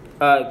in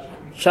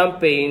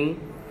Champaign,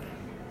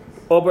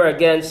 over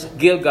against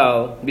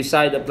Gilgal,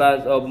 beside the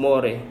plants of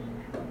More.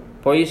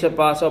 For ye shall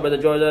pass over the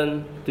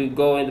Jordan to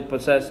go and to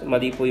possess.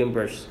 Mali po yung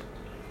verse.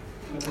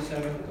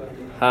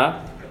 27.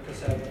 Ha?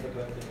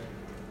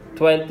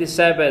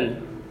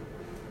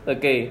 27.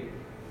 Okay.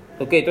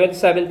 Okay,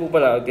 27 po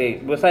pala.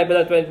 Okay. Basahin pa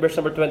lang verse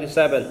number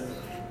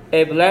 27.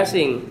 A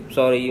blessing.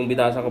 Sorry, yung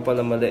binasa ko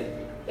pala mali.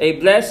 A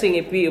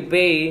blessing if we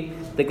obey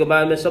the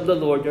commandments of the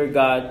Lord your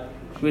God,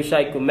 which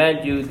I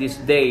command you this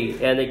day.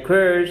 And a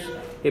curse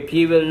if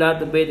ye will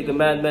not obey the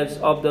commandments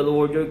of the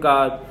Lord your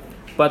God,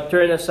 but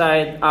turn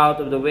aside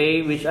out of the way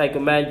which I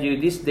command you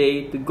this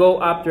day, to go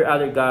after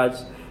other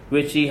gods,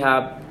 which ye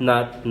have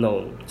not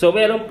known. So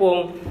meron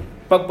pong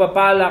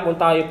pagpapala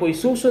kung tayo po'y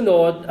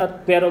susunod,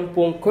 at meron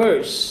pong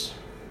curse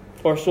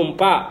or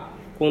sumpa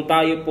kung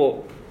tayo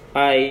po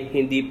ay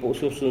hindi po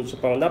susunod sa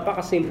Panginoon.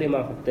 Napakasimple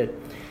mga kapatid.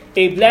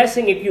 A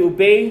blessing if you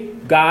obey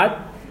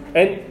God,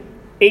 and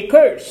a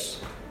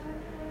curse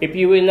if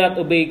you will not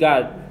obey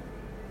God.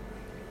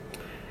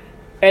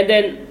 And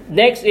then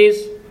next is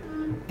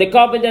the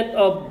covenant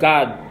of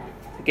God.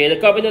 Okay,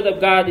 the covenant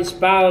of God is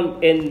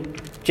found in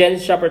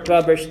Genesis chapter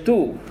 12 verse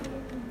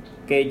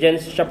 2. Okay,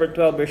 Genesis chapter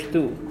 12 verse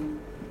 2.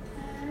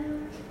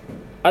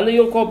 Ano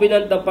yung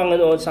covenant ng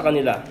Panginoon sa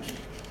kanila?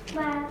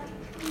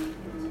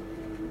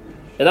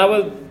 And I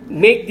will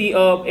make thee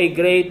of a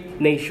great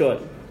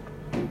nation.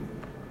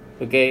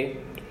 Okay?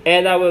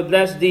 And I will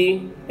bless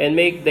thee and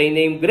make thy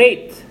name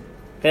great.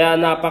 Kaya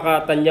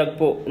napakatanyag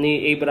po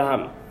ni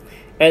Abraham.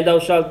 And thou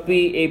shalt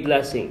be a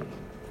blessing.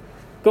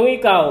 Kung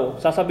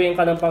ikaw, sasabihin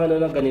ka ng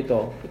Panginoon ng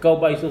ganito,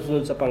 ikaw ba ay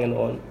susunod sa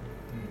Panginoon?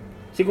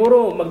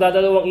 Siguro,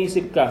 magdadalawang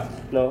isip ka,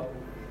 no?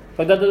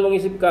 Magdadalawang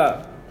isip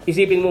ka,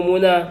 isipin mo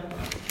muna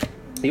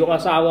yung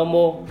asawa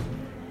mo.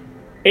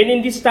 And in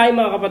this time,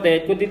 mga kapatid,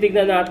 kung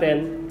titignan natin,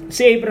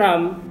 si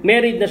Abraham,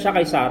 married na siya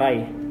kay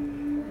Sarai.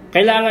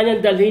 Kailangan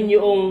niyang dalhin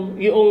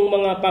yung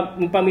mga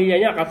pamilya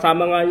niya,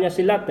 kasama nga niya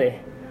si Lot eh.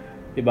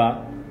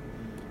 Diba?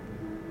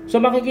 So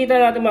makikita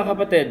natin mga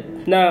kapatid,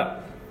 na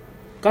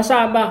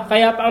kasama,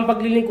 kaya pa ang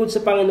paglilingkod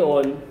sa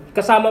Panginoon,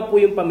 kasama po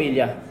yung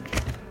pamilya.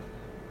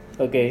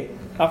 Okay?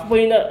 Ako po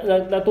yung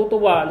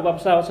natutuwa,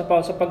 napapasawa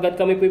sapagkat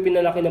kami po yung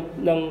pinalaki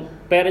ng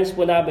parents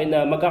po namin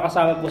na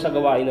magkakasama po sa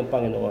gawain ng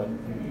Panginoon.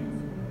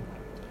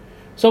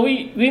 So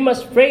we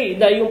must pray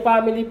na yung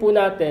family po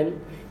natin,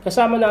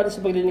 kasama natin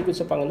sa paglilingkod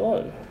sa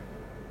Panginoon.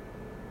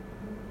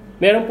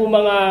 Meron po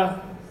mga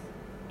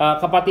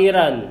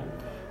kapatiran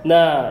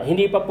na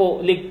hindi pa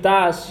po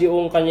ligtas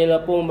yung kanila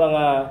pong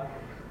mga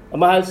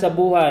mahal sa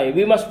buhay.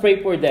 We must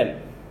pray for them.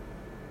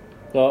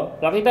 No?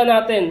 Nakita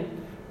natin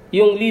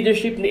yung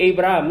leadership ni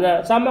Abraham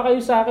na sama kayo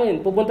sa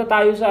akin, pupunta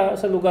tayo sa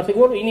lugar.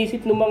 Siguro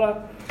inisip ng mga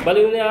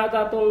baliw na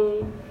yata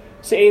itong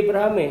si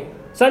Abraham eh.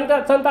 Saan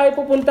tayo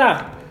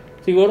pupunta?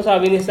 Siguro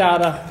sabi ni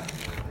Sarah,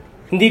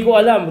 hindi ko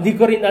alam, hindi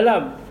ko rin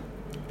alam.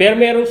 Pero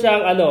meron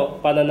siyang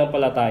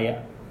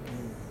pananampalataya.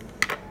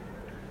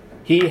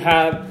 He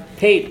have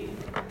faith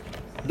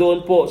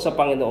doon po sa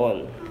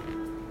Panginoon.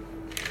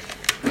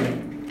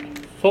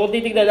 So kung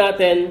titignan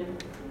natin,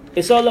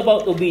 it's all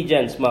about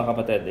obedience, mga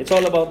kapatid. It's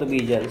all about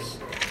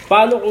obedience.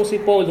 Paano kung si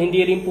Paul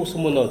hindi rin po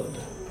sumunod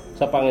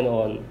sa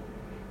Panginoon?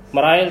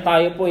 Marahil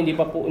tayo po hindi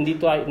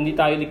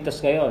tayo ligtas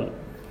ngayon.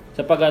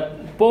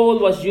 Sapagkat Paul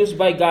was used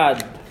by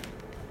God,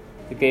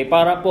 okay,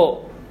 para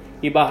po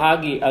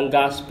ibahagi ang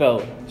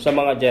gospel sa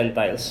mga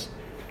Gentiles.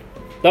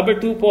 Number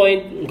 2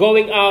 point,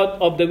 going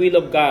out of the will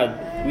of God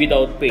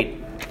without faith.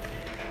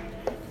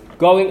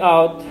 Going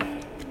out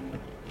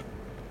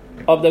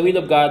of the will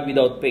of God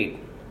without faith.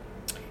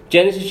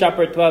 Genesis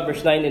chapter 12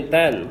 verse 9 and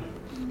 10.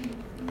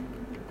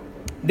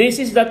 This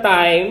is the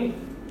time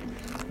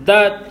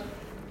that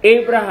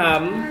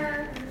Abraham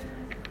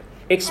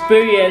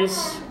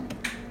experienced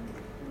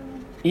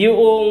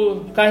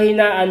yung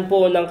kahinaan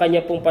po ng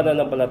kanya pong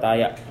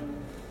pananampalataya.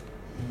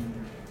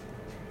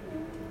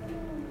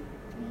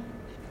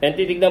 And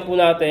titignan po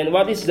natin,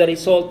 what is the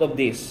result of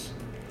this?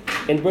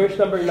 In verse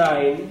number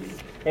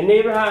 9, and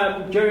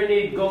Abraham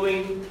journeyed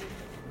going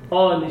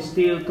on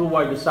still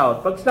toward the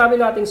south. Pag sinabi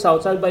natin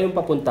south, saan ba yung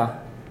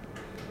papunta?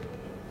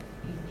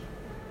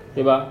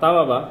 Diba?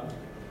 Tama ba?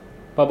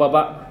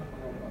 Pababa.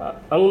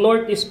 Ang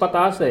north is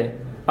pataas eh.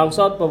 Ang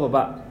south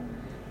pababa.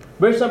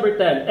 Verse number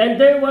 10,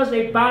 and there was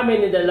a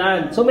famine in the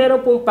land. So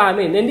meron pong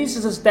famine. And this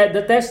is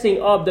the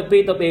testing of the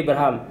faith of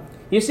Abraham.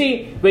 You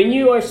see, when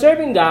you are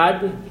serving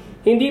God,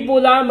 hindi po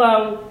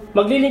lamang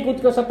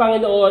maglilingkod ka sa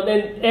Panginoon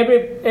and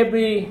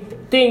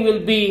everything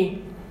will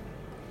be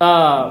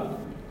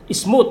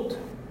smooth.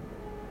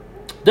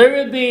 There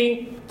will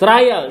be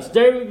trials.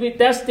 There will be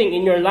testing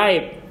in your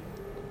life.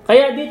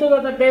 Kaya dito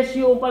natatest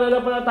yung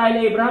pananampalataya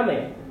ni Abraham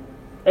eh.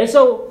 And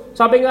so,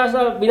 sabi nga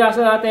sa binasa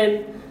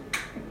natin,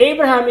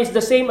 Abraham is the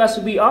same as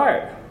we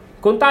are.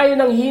 Kung tayo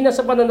nang hina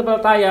sa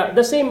pananampalataya,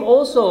 the same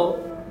also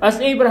as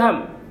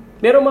Abraham.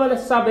 Merong mga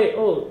nasasabi,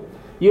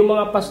 yung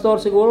mga pastor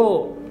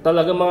siguro,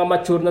 talagang mga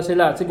mature na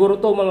sila. Siguro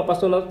to mga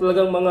pastor na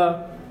talagang mga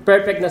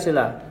perfect na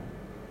sila.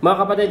 Mga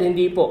kapatid,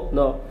 hindi po,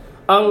 no?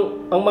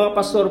 Ang mga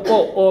pastor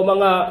po o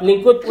mga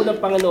lingkod po ng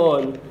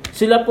Panginoon,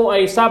 sila po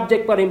ay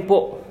subject pa rin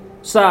po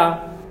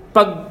sa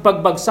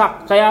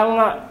pagbagsak. Kaya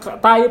nga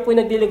tayo po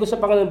ay nagdilingkod sa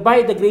Panginoon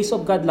by the grace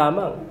of God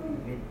lamang.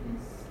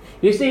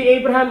 You see,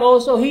 Abraham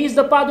also, he is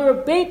the father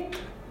of faith.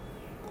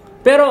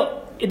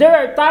 Pero there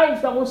are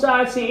times na kung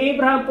saan si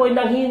Abraham po ay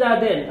nanghina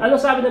din.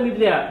 Ano sabi ng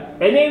Biblia?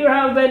 And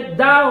Abraham went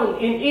down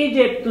in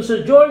Egypt to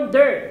sojourn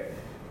there.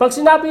 Pag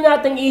sinabi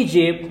natin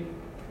Egypt,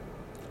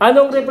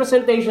 anong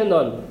representation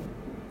nun?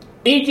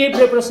 Egypt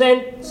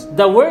represents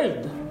the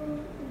world.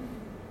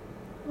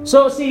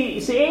 So si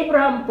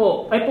Abraham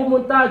po ay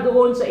pumunta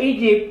doon sa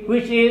Egypt,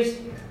 which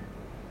is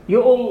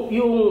yung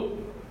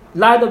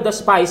land of the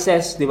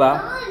spices, di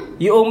ba?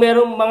 Yung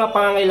merong mga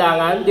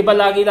pangangailangan, di ba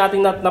lagi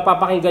nating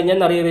napapakinggan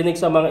yan, naririnig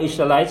sa mga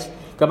Israelites,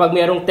 kapag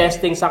merong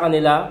testing sa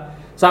kanila,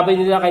 sabi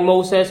nila kay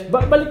Moses,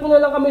 balik mo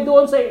na lang kami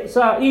doon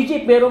sa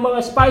Egypt, merong mga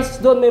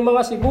spices doon, may mga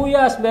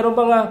sibuyas, merong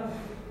mga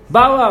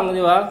bawang,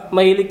 di ba?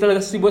 Mahilig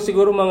talaga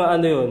siguro mga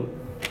ano yun,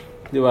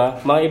 di ba?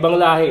 Mga ibang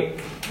lahi.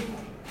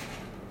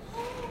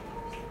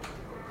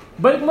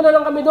 Balik mo na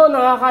lang kami doon,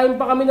 nakakain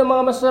pa kami ng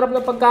mga masarap na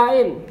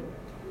pagkain.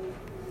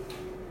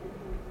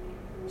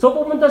 So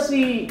pumunta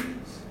si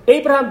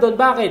Abraham doon.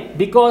 Bakit?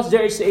 Because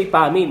there is a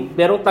famine.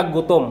 Merong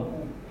taggutom.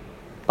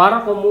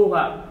 Para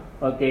kumuha.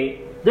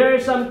 Okay? There are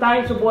some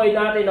times sa buhay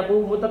natin na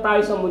pumunta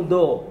tayo sa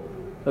mundo.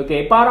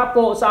 Okay? Para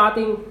po sa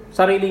ating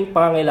sariling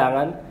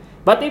pangangailangan.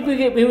 But if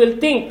we will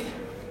think,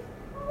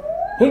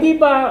 hindi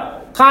ba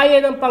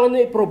kaya ng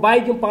Panginoon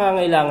i-provide yung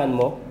pangangailangan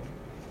mo?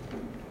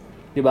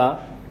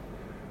 Diba?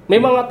 May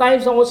mga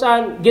times kung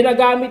saan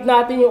ginagamit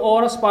natin yung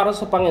oras para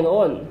sa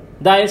Panginoon.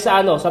 Dahil sa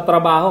sa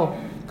trabaho.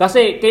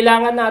 Kasi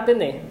kailangan natin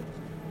eh.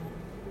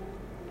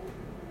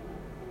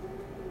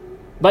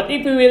 But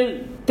if we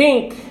will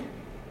think,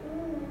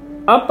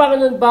 ang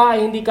Panginoon ba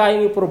ay hindi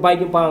kayang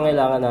i-provide yung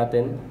pangangailangan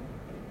natin?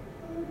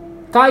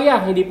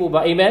 Kaya, hindi po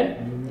ba? Amen?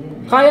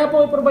 Kaya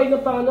po i-provide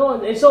ng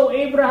Panginoon. And so,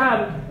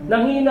 Abraham,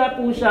 nanghina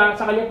po siya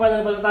sa kanyang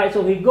pananampalataya.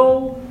 So, he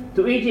go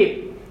to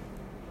Egypt.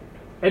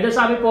 And then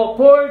sabi po,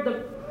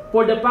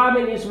 for the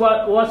famine is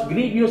what was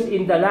grievous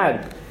in the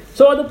land.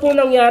 So, ano po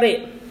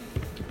nangyari?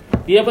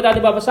 Hindi na po natin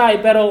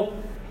babasahin, pero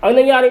ang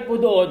nangyari po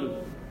doon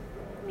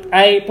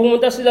ay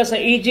pumunta sila sa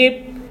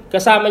Egypt,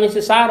 kasama niya si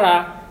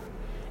Sarah,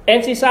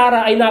 and si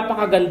Sarah ay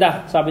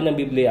napakaganda, sabi ng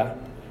Biblia.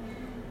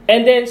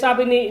 And then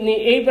sabi ni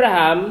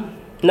Abraham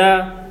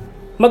na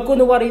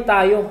magkunwari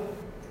tayo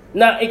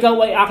na ikaw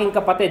ay aking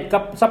kapatid.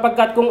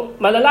 Sapagkat kung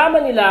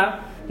malalaman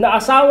nila na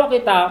asawa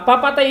kita,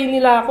 papatayin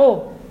nila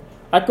ako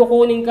at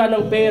kukunin ka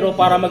ng pero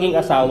para maging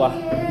asawa.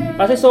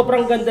 Kasi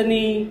sobrang ganda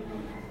ni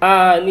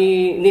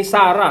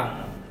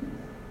Sarah.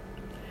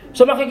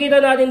 So makikita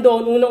natin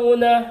doon,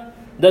 unang-una,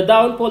 the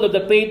downfall of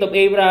the faith of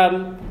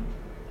Abraham.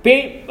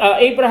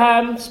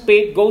 Abraham's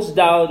faith goes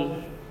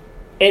down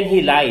and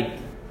he lied.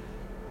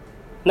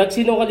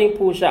 Nagsinungaling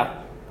po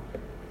siya.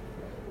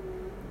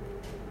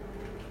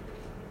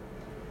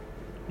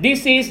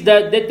 This is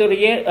the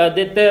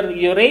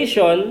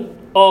deterioration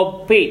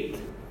of faith.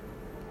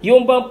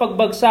 Yung bang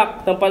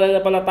pagbagsak ng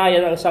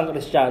pananampalataya ng isang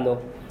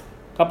Kristiyano.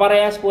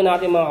 Kaparehas po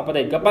natin mga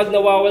kapatid. Kapag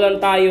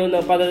nawawalan tayo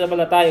ng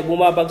pananampalataya,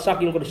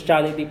 bumabagsak yung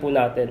Christianity po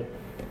natin.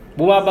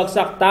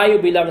 Bumabagsak tayo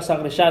bilang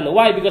isang Kristiyano.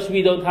 Why? Because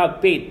we don't have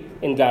faith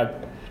in God.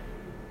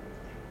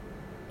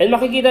 And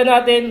makikita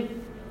natin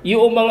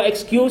yung mga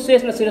excuses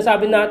na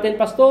sinasabi natin,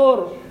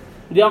 Pastor,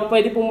 hindi ako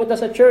pwede pumunta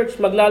sa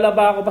church,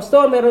 maglalaba ako.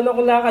 Pastor, meron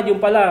akong lakad.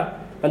 Yung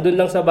pala, andun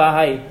lang sa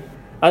bahay.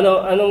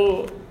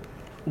 Anong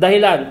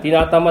dahilan?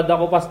 Tinatamad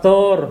ako,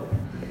 Pastor.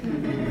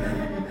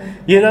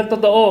 Yun ang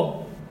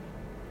totoo.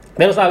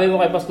 Pero sabi mo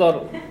kay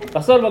Pastor,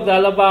 Pastor,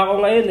 maglalaba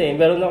ako ngayon eh.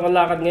 Meron akong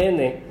lakad ngayon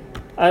eh.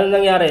 Ano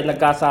nangyari?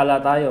 Nagkasala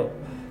tayo.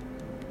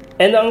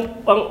 And ang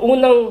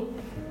unang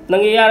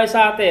nangyayari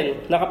sa atin,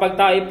 na kapag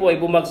tayo po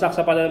ay bumagsak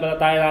sa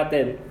pananampalataya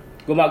natin,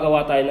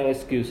 gumagawa tayo ng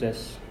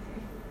excuses.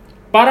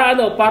 Para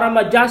Para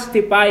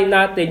ma-justify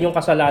natin yung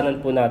kasalanan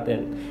po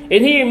natin.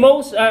 And here,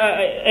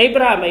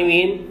 Abraham,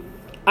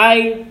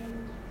 ay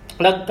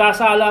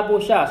nagkasala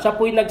po siya. Siya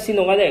po'y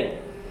nagsinungaling.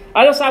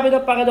 Ano sabi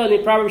ng Panginoon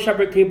in Proverbs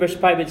chapter 3, verse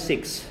 5 and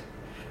 6?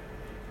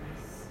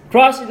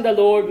 Trust in the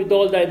Lord with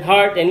all thine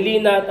heart and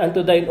lean not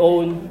unto thine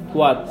own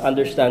what?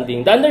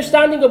 Understanding. The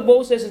understanding of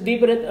Moses is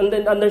different than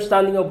the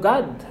understanding of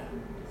God.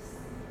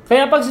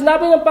 Kaya pag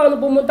sinabi ng Panginoon,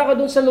 pumunta ka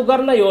dun sa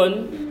lugar na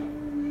yon,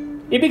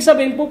 ibig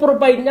sabihin,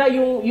 puprovide niya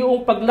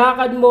yung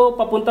paglakad mo,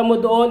 papunta mo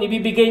doon,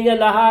 ibibigay niya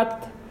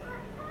lahat,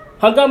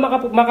 hanggang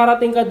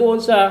makarating ka doon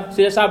sa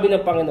sinasabi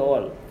ng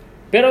Panginoon.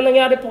 Pero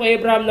nangyari po kay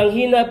Abraham,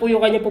 nanghina po yung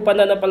kanya po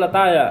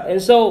pananampalataya.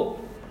 And so,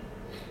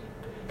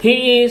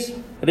 he is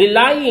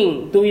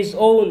relying to his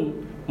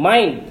own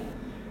mind,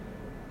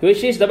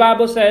 which is, the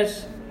Bible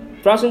says,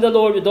 trust in the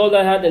Lord with all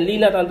thy heart and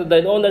lean not unto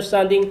thine own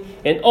understanding,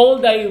 and all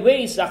thy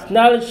ways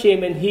acknowledge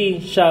him, and he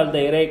shall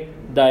direct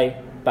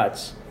thy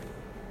paths.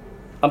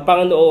 Ang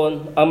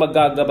Panginoon ang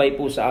maggagabay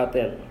po sa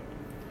atin.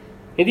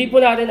 Hindi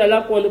po natin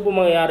alam kung ano po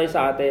mangyayari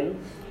sa atin,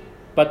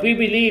 but we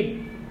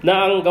believe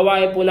na ang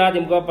gawain po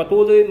natin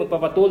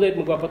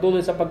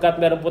magpapatuloy sapagkat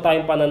meron po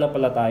tayong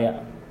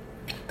pananampalataya.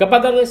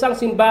 Kapag ang isang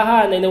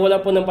simbahan ay nawala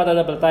po ng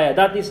pananampalataya,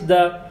 that is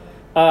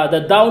the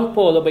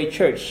downfall of a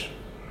church.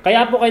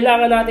 Kaya po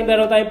kailangan natin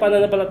meron tayong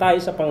pananampalataya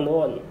sa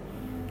Panginoon.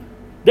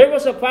 There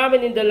was a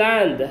famine in the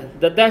land,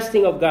 the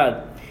testing of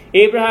God.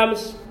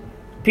 Abraham's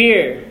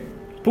fear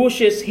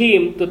pushes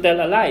him to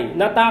tell a lie.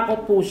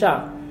 Natakot po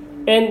siya.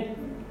 And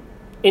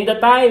in the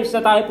times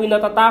na tayo po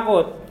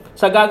natatakot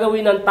sa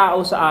gagawin ng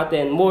tao sa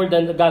atin, more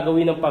than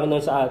gagawin ng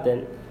Panginoon sa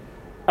atin,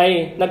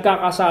 ay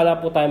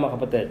nagkakasala po tayo mga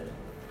kapatid.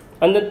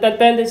 Ang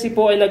tendency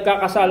po ay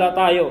nagkakasala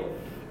tayo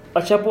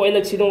at siya po ay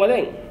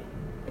nagsinungaling.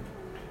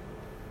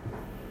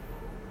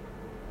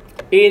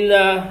 In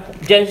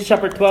Genesis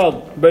chapter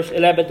 12, verse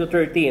 11 to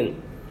 13.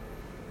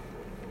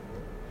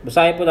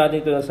 Basahin po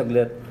natin ito ng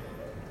saglit.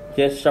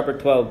 Genesis chapter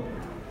 12,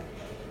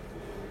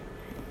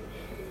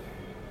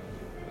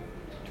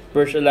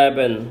 verse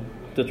 11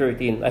 to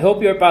 13. I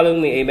hope you're following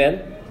me.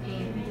 Amen?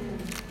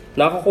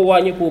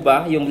 Nakakuha niyo po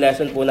ba yung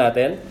lesson po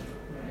natin?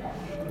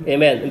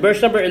 Amen. In verse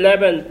number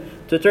 11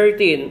 to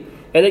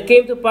 13, and it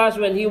came to pass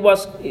when he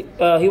was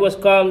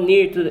come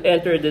near to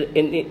enter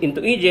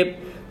into Egypt,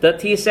 that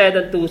he said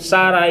unto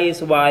Sarah his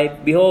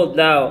wife, Behold,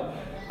 now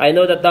I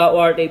know that thou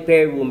art a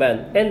fair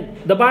woman. And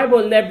the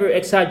Bible never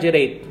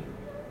exaggerate.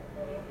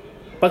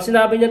 Pag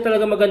sinabi niya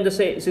talaga maganda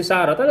si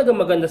Sarah, talaga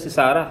maganda si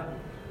Sarah.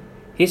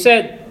 He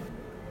said,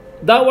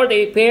 thou art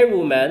a fair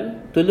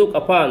woman to look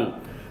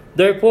upon.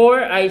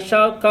 Therefore I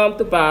shall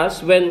come to pass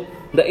when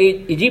the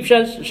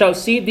Egyptians shall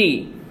see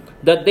thee,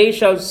 that they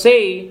shall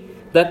say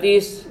that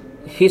is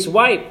his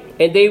wife,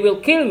 and they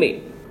will kill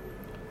me,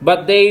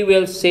 but they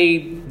will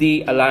save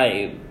thee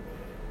alive.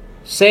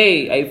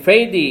 Say, I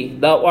pray thee,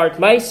 thou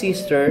art my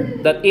sister,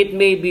 that it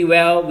may be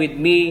well with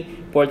me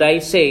for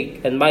thy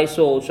sake, and my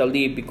soul shall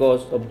live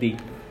because of thee.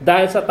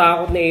 Dahil sa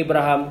takot ni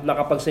Abraham,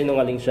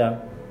 nakapagsinungaling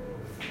siya.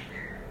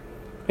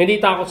 Hindi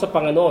takot sa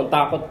Panginoon,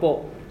 takot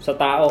po sa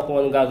tao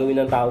kung anong gagawin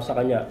ng tao sa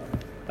kanya.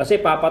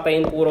 Kasi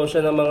papatayin po raw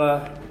siya ng mga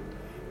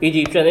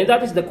Egyptian. And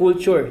that is the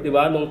culture, di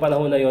ba? Nung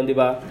panahon na yon, di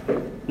ba?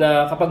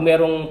 Na kapag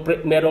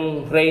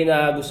merong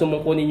reyna, gusto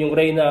mong kunin yung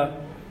reyna,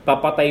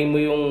 papatayin mo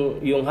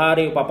yung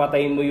hari,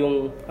 papatayin mo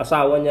yung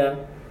asawa niya.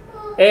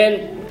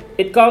 And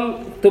it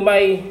come to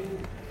my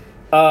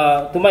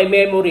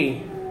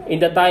memory in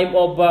the time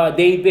of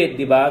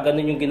David, di ba?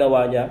 Ganun yung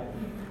ginawa niya.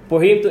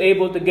 For him to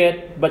able to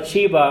get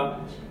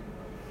Bathsheba,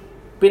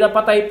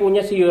 pinapatay po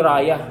niya si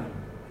Uriah,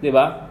 di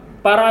ba?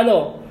 Para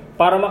ano?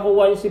 Para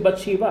makuha niya si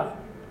Bathsheba.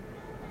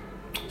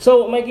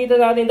 So, makikita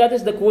natin that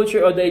is the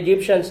culture of the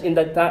Egyptians in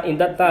that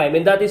time,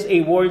 and that is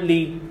a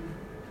worldly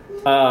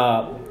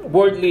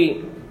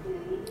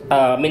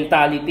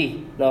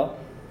mentality, no?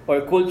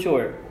 Or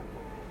culture.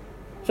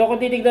 So, kung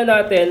titignan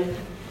natin,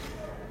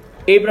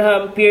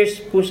 Abraham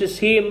pushes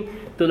him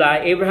to lie.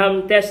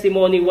 Abraham's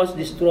testimony was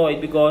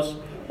destroyed because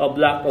of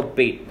lack of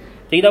faith.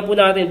 Tignan po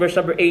natin verse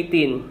number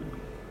 18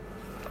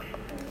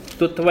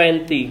 to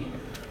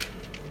 20.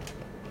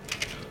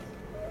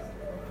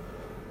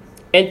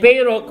 And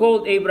Pharaoh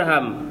called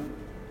Abraham,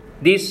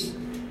 and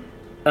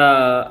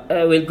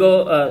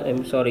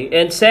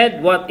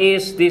said, what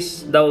is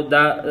this thou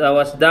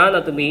hast done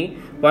unto me?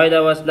 Why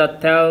thou hast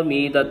not tell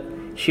me that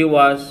she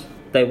was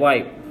thy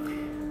wife?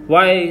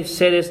 Why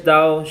saidest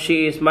thou,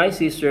 she is my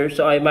sister,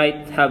 so I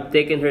might have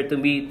taken her to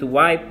be to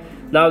wife?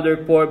 Now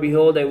therefore,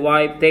 behold, thy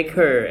wife, take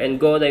her, and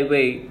go thy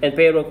way. And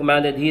Pharaoh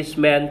commanded his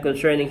men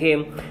concerning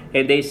him,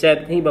 and they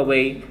sent him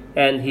away,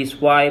 and his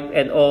wife,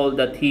 and all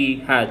that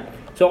he had.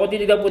 So kung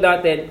titignan po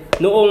natin,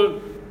 noong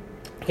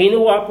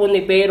kinuha po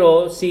ni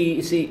Pharaoh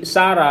si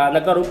Sarah,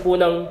 nagkaroon po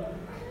ng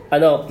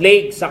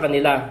plague sa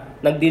kanila,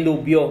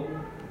 nagdilubyo.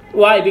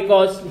 Why?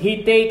 Because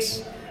he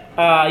takes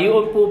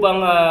yung po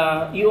bang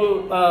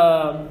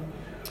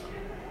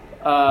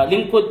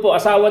lingkod po,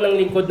 asawa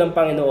ng lingkod ng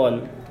Panginoon.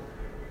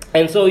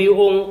 And so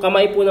yung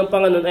kamay po ng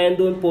Panginoon ay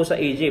doon po sa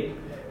Egypt.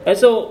 And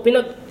so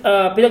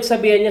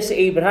pinagsabihan niya si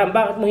Abraham,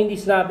 bakit mo hindi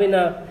sinabi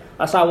na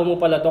asawa mo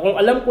pala to? Kung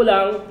alam ko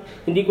lang,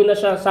 hindi ko na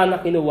siya sana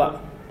kinuha.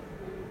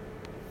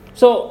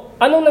 So,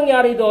 anong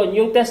nangyari doon?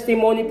 Yung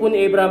testimony po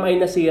ni Abraham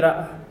ay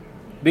nasira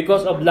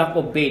because of lack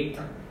of faith.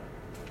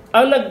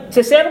 Ang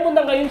nagsesermon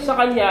na ngayon sa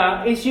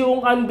kanya is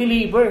yung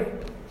unbeliever.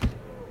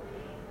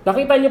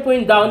 Nakita niyo po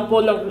yung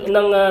downfall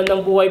ng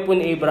buhay po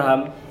ni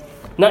Abraham,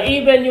 na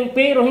even yung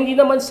Pharaoh, hindi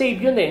naman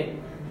saved yun eh.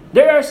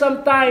 There are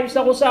some times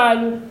na kung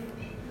saan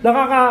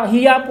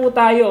nakakahiya po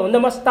tayo na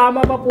mas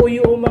tama pa po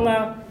yung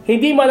mga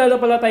hindi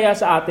mananampalataya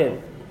sa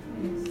atin.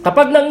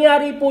 Kapag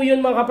nangyari po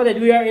yun, mga kapatid,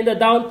 we are in the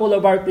downfall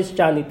of our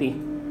Christianity.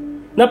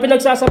 Na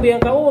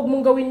pinagsasabihan ka, wag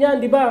mong gawin yan,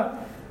 di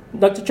ba?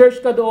 Nag-church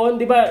ka doon,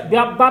 di ba?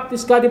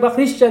 Baptist ka, di ba?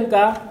 Christian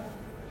ka.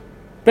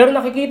 Pero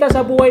nakikita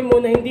sa buhay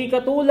mo na hindi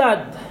ka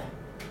tulad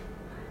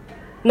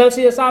ng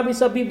sinasabi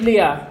sa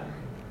Biblia.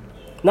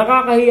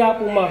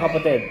 Nakakahiya po, mga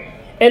kapatid.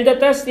 And the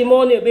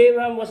testimony of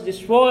Abraham was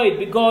destroyed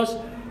because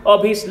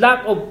of his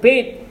lack of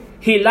faith.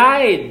 He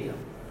lied.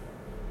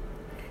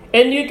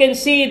 And you can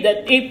see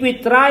that if we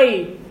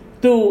try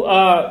to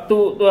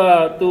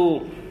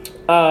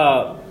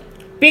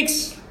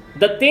fix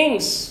the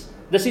things,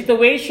 the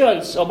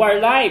situations of our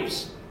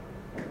lives,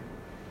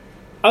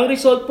 ang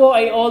result po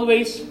ay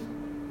always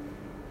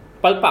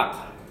palpak.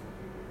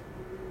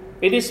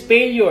 It is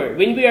failure.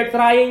 When we are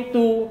trying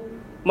to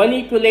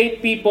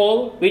manipulate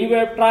people, when we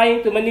are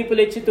trying to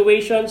manipulate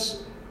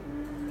situations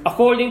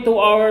according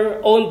to our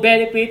own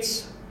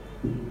benefits,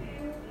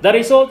 the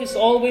result is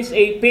always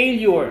a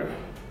failure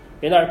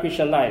in our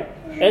Christian life.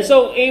 And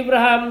so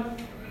Abraham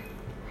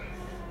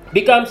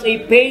becomes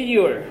a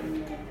failure.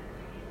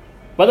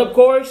 But of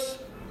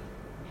course,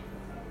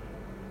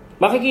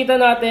 makikita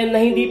natin na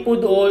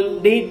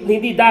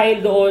hindi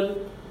dahil doon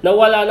na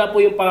wala na po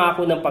yung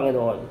pangako ng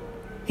Panginoon.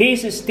 He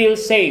is still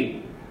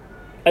saved.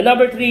 And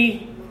number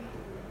 3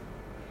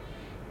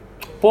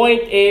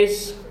 point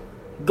is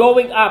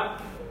going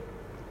up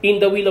in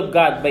the will of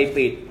God by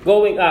faith.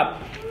 Going up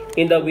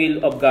in the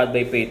will of God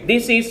by faith.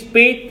 This is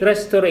faith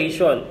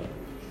restoration.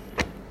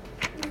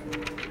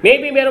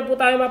 Maybe meron po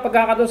tayong mga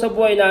pagkakataon sa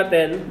buhay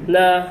natin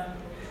na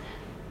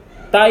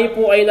tayo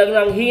po ay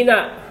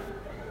nanghina.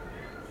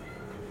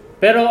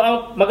 Pero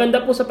ang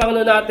maganda po sa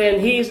Panginoon natin,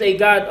 He is a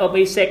God of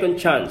a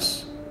second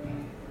chance.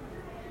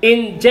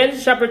 In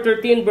Genesis chapter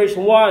 13 verse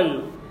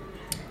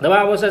 1, the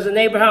Bible says, and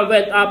Abraham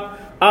went up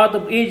out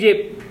of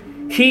Egypt,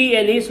 he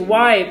and his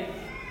wife,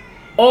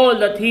 all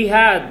that he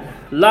had,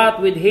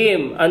 Lot with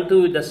him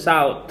unto the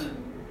south.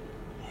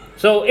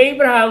 So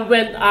Abraham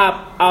went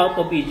up out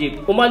of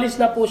Egypt.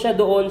 Umalis na po siya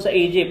doon sa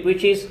Egypt,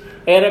 which is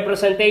a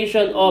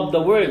representation of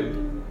the world.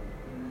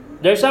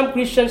 There are some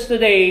Christians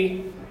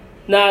today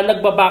na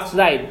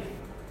nagbabackslide.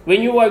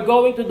 When you are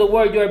going to the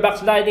world, you are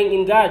backsliding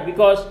in God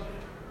because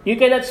you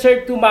cannot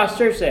serve two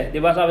masters.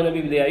 Di ba sabi ng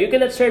Biblia? You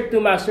cannot serve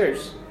two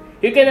masters.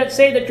 You cannot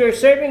say that you're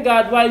serving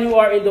God while you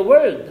are in the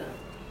world.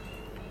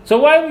 So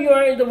while you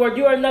are in the world,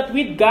 you are not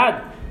with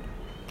God.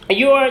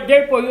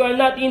 Therefore, you are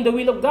not in the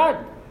will of God.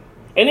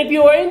 And if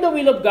you are in the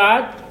will of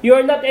God, you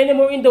are not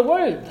anymore in the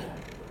world.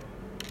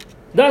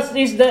 That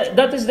is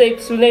the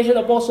explanation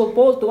of Apostle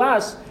Paul to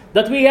us,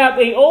 that we have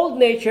an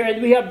old nature and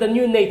we have the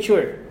new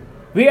nature.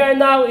 We are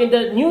now in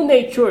the new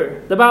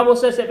nature. The Bible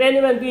says, if any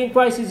man be in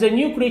Christ is a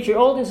new creature,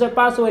 all things are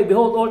passed away,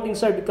 behold, all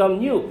things are become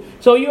new.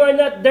 So you are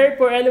not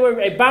therefore anymore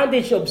a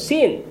bondage of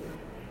sin.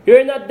 You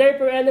are not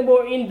therefore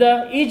anymore in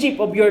the Egypt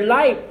of your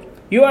life.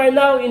 You are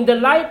now in the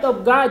light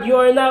of God. You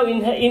are now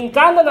in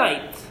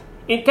Canaanite,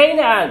 in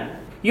Canaan.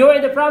 You are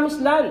in the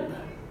promised land.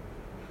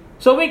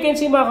 So we can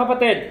see, mga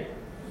kapatid,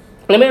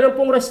 na meron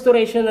pong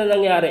restoration na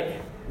nangyari.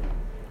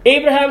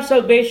 Abraham's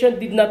salvation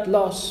did not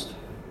lose.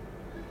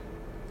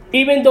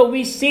 Even though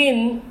we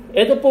sin,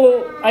 ito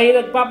po ay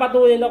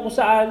nagpapatunay na kung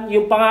saan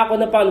yung pangako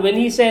na Panginoon. When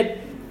He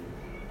said,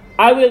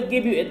 I will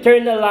give you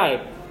eternal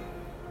life,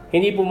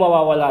 hindi po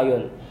mawawala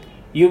yun.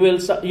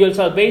 Your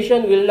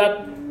salvation will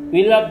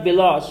not be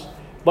lost.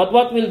 But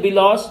what will be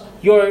lost?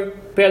 Your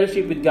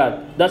fellowship with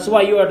God. That's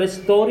why you are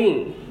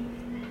restoring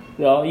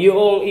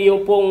yung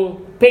iyong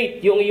pong faith,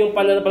 yung iyong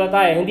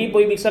pananampalataya. Hindi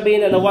po ibig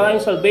sabihin na nawala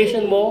yung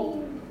salvation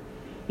mo,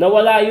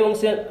 nawala yung,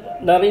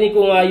 narinig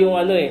ko nga yung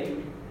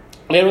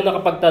meron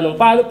nakapagtanong,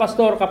 paano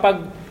pastor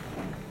kapag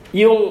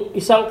yung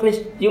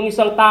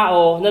isang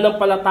tao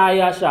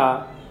nanampalataya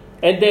siya,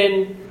 and then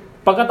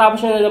pagkatapos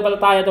niya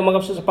nanampalataya,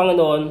 tumanggap siya sa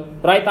Panginoon,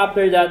 right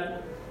after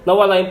that,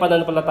 nawala yung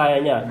pananampalataya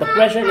niya. The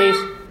question is,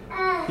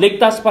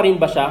 ligtas pa rin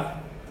ba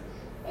siya?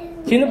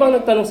 Sino bang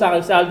nagtanong sa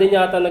akin? Si Alden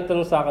yata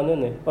nagtanong sa akin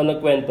noon o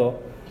nagkwento.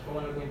 Ako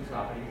ba nagkwento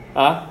sa akin?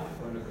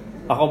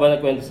 Ako ba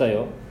nagkwento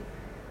sa'yo?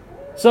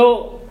 So,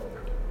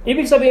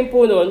 ibig sabihin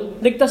po nun,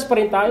 ligtas pa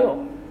rin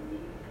tayo.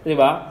 Di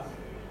ba?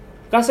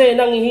 Kasi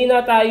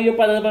nanghihina tayo yung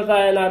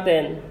pananampalataya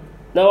natin,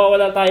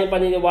 nawawalan tayo yung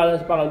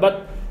paniniwala sa Panginoon.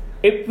 But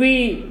if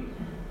we,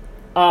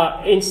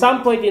 in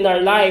some point in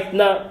our life,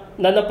 na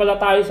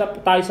nanampalataya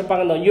tayo sa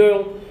Panginoon,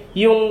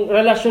 yung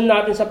relasyon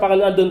natin sa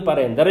Panginoon andun pa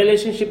rin. The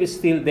relationship is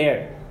still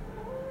there.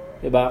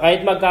 Diba?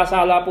 Kahit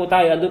magkasala po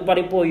tayo, andun pa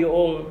rin po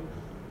yung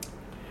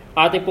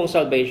ating pong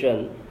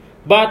salvation.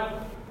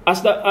 But,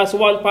 as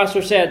one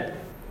pastor said,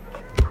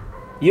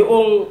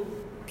 yung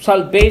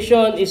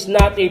salvation is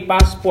not a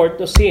passport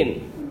to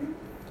sin.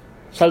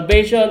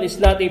 Salvation is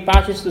not a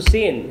passage to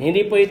sin.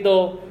 Hindi po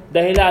ito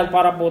dahilan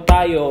para po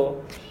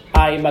tayo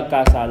ay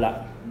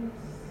magkasala.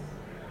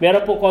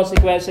 Meron po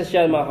consequences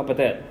yan, mga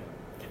kapatid.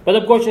 But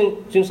of course,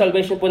 yung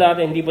salvation po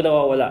natin, hindi po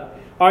nawawala.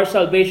 Our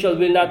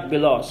salvation will not be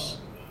lost.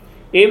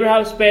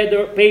 Abraham's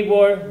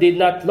favor did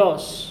not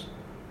lose.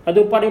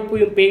 Andun pa rin po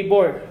yung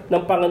favor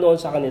ng Panginoon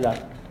sa kanila.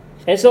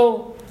 And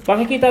so,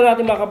 makikita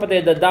natin, mga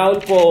kapatid, the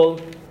downfall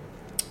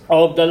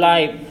of the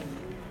life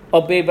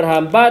of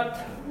Abraham.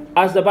 But,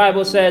 as the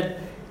Bible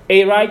said,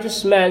 a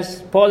righteous man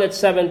falleth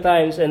 7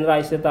 times and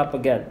riseth up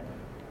again.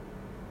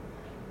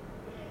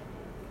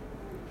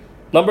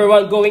 Number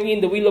 1, going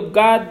in the will of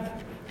God.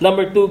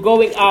 Number 2,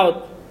 going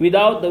out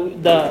without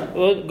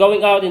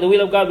going out in the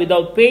will of God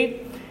without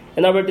faith.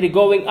 And number 3,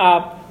 going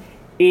up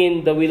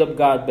in the will of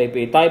God by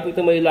faith. Tayo po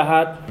ito may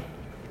lahat.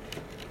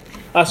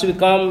 As we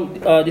come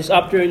this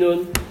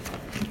afternoon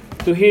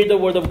to hear the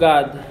Word of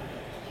God,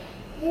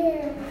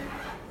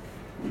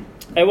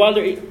 I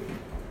wonder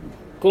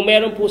kung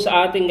meron po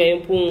sa atin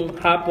ngayon pong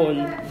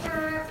hapon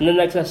na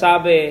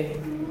nagsasabi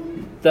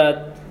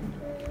that,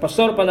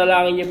 Pastor,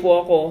 panalangin niyo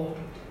po ako,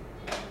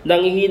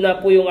 nanghihina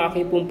po yung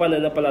aking pong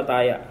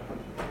pananampalataya.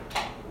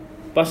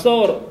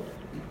 Pastor,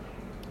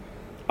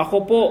 ako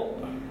po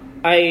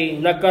ay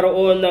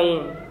nagkaroon ng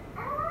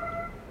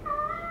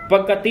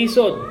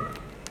pagkatisod.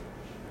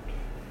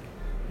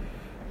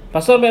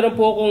 Pastor, meron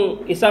po akong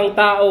isang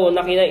tao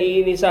na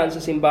kinaiinisan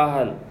sa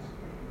simbahan.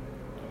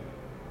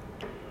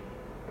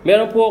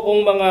 Meron po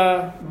akong mga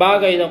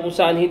bagay na kung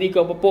saan hindi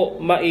ko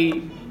po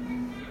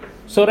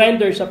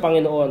mai-surrender sa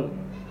Panginoon.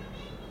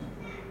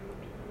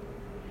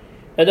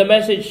 And the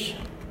message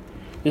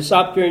this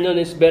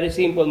afternoon is very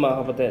simple, mga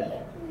kapatid.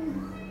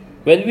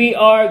 When we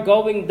are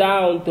going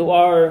down to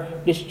our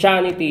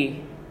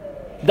Christianity,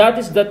 that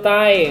is the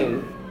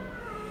time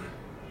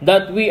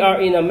that we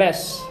are in a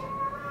mess.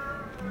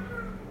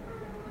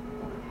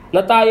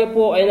 Na tayo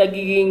po ay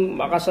nagiging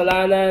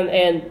makasalanan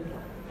and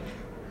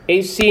a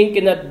sin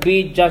cannot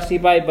be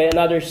justified by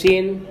another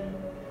sin.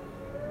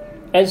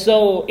 And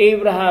so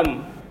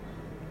Abraham,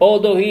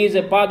 although he is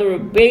a father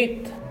of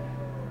faith,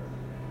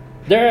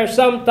 there are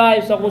some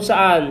times na kung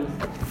saan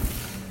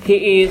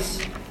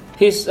his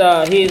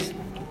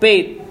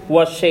faith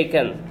was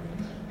shaken.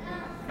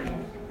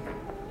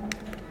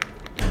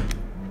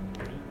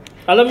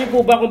 Alam niyo po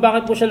ba kung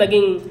bakit po siya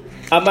naging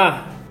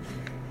ama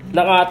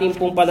ng ating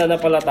pong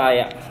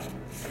pananampalataya?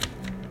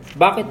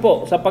 Bakit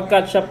po?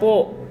 Sapagkat siya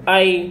po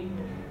ay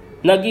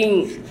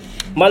naging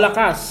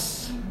malakas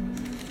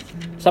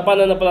sa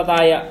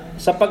pananampalataya.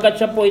 Sapagkat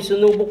siya po ay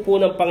sinubok po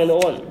ng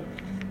Panginoon.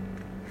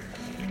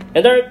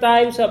 And there are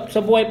times sa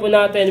buhay po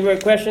natin,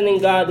 we're questioning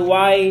God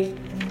why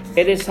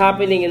it is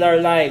happening in our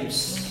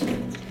lives.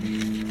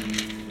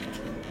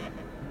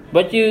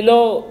 But you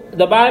know,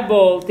 the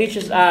Bible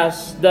teaches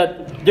us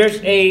that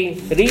there's a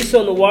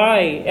reason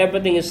why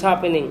everything is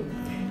happening.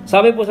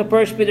 Sabi po sa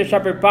 1 Peter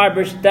chapter 5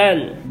 verse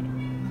 10,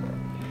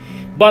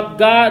 "But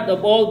God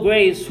of all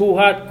grace, who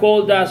hath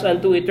called us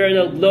unto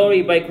eternal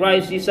glory by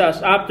Christ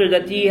Jesus, after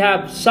that ye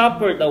have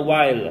suffered a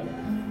while,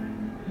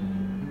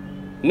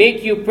 make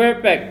you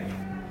perfect,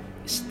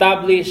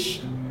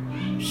 establish,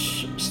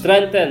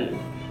 strengthen,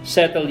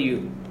 settle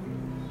you."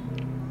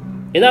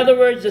 In other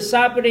words, the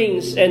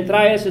sufferings and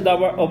trials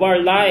of our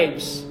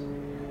lives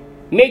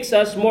makes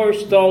us more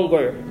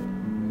stronger.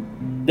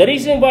 The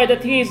reason why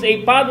that he is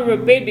a father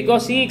of faith,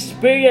 because he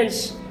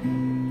experienced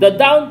the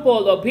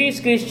downfall of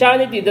his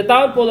Christianity, the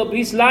downfall of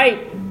his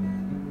life.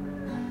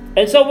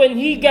 And so when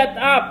he got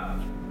up,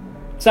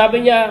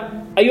 sabi niya,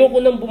 ayoko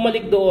nang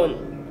bumalik doon.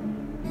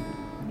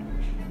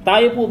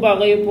 Tayo po ba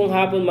ngayon pong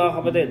hapon, mga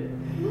kapatid?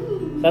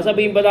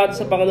 Sasabihin ba natin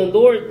sa Panginoon,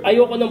 Lord,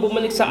 ayoko nang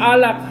bumalik sa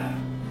alak.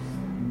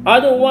 I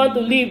don't want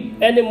to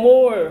live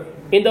anymore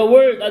in the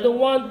world. I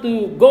don't want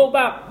to go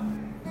back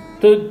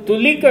to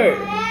liquor.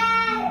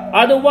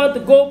 I don't want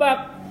to go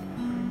back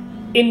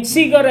in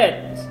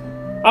cigarettes.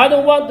 I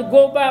don't want to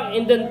go back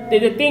in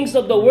the things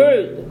of the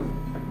world.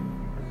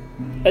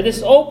 It is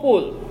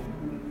awful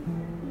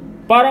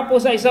para po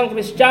sa isang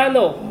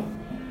Kristiyano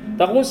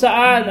na kung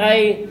saan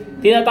ay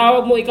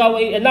tinatawag mo ikaw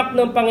ay anak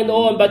ng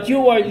Panginoon, but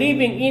you are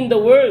living in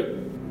the world.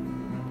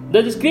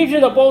 The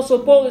description of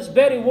Apostle Paul is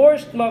very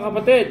worst, mga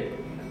kapatid.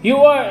 You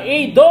are a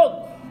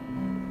dog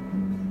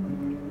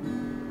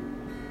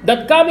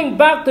that coming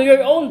back to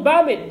your own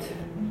vomit.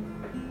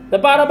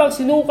 Na para bang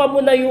sinuka mo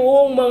na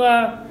yung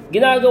mga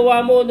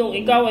ginagawa mo nung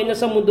ikaw ay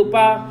nasa mundo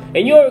pa,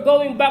 and you're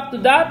going back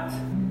to that?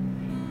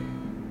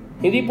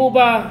 Hindi po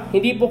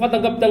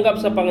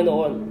katanggap-tanggap sa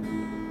Panginoon.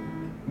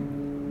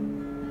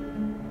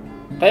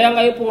 Kaya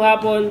ngayon pong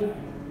hapon,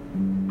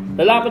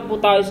 lalapit po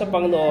tayo sa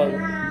Panginoon.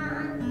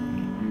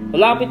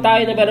 Lalapit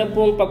tayo na meron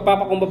pong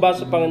pagpapakumbaba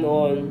sa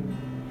Panginoon.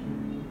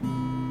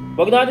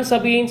 Huwag natin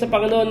sabihin sa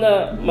Panginoon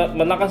na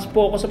malakas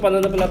po ako sa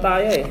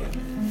pananampalataya eh.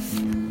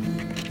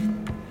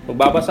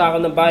 Magbabasa ako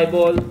ng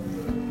Bible,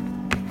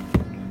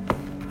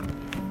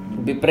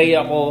 magpipray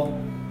ako,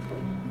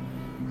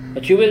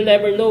 but you will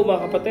never know,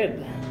 mga kapatid.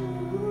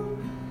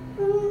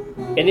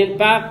 And in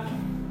fact,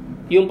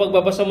 yung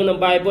pagbabasa mo ng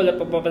Bible at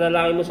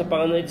pagpapanalangin mo sa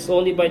Panginoon, it's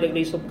only by the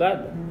grace of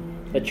God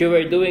that you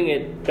are doing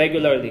it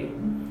regularly.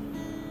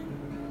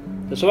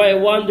 That's why I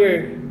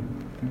wonder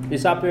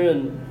this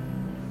afternoon,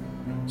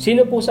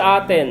 sino po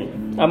sa atin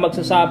ang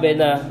magsasabi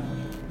na,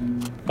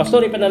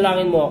 Pastor,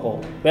 ipanalangin mo ako?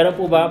 Meron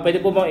po ba? Pwede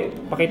po bang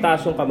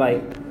pakitaas yung kamay?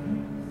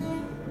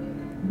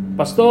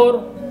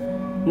 Pastor,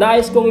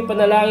 nais kong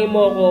ipanalangin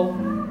mo ako.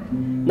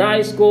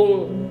 Nais kong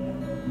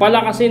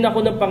palakasin ako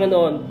ng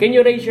Panginoon. Can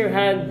you raise your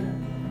hand?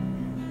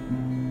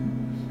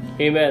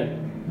 Amen.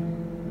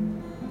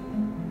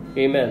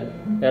 Amen.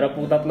 Meron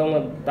po tatlong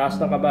nagtaas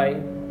ng kamay.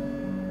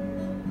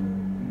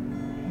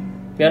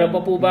 Meron pa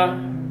po ba?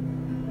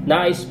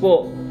 Nais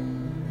po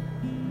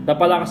na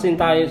palakasin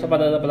tayo sa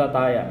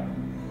pananampalataya.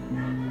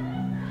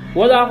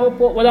 Wala po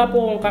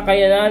akong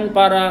kakayanan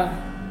para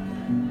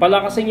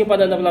palakasin yung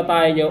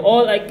pananampalataya nyo.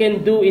 All I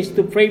can do is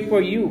to pray for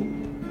you.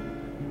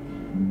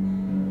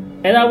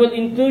 And I will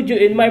include you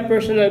in my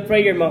personal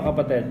prayer, mga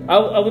kapatid.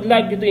 I would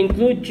like to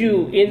include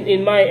you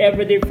in my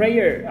everyday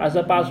prayer as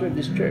a pastor of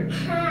this church.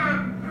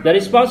 The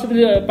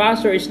responsibility of a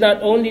pastor is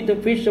not only to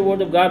preach the Word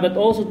of God, but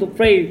also to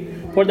pray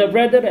for the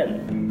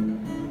brethren.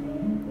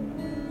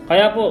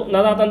 Kaya po,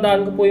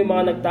 natatandaan ko po yung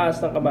mga nagtaas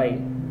ng kamay.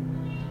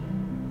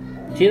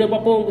 Sino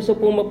pa po gusto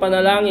pong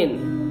magpanalangin?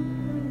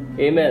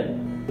 Amen.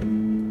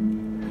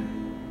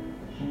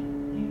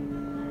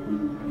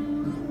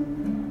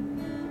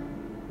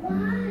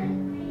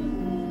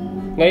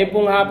 Ngayon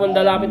pong hapon,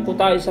 dalapit po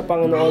tayo sa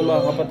Panginoon,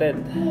 mga kapatid.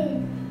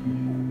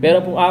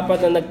 Meron pong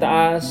 4 na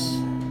nagtaas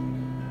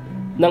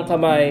ng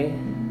kamay.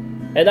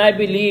 And I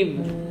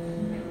believe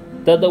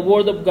that the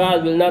Word of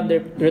God will not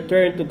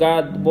return to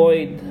God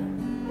void.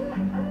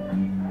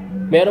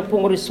 Meron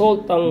pong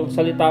result ang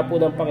salita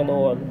po ng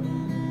Panginoon.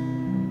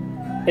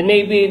 And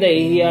maybe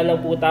nahihiya lang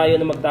po tayo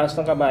na magtaas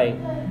ng kamay.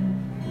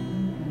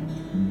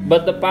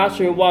 But the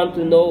pastor want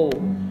to know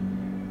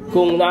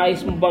kung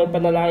nais mo bang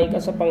panalangin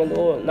ka sa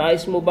Panginoon.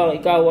 Nais mo bang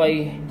ikaw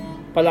ay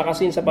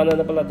palakasin sa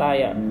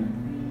pananampalataya.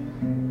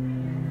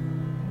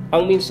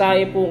 Ang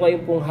mensahe po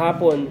ngayong pong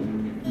hapon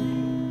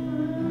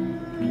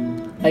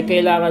ay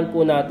kailangan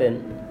po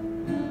natin.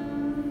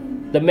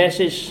 The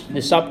message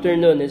this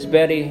afternoon is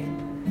very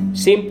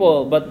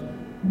simple but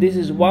this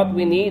is what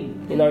we need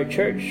in our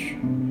church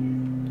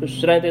to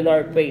strengthen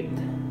our faith.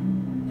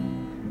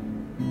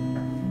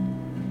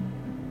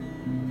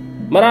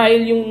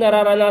 Marahil yung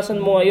nararanasan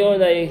mo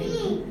ngayon ay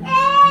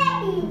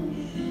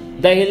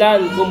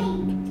dahilan kung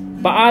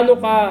paano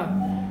ka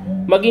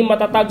maging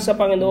matatag sa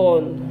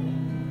Panginoon,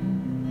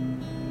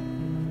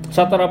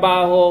 sa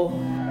trabaho,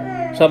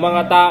 sa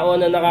mga tao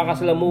na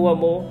nakakasalamuha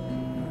mo.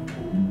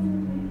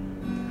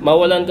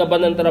 Mawalan ka ba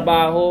ng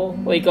trabaho?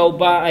 O ikaw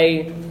ba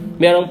ay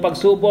merong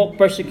pagsubok,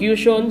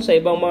 persecution sa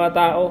ibang mga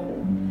tao?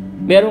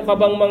 Meron ka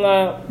bang mga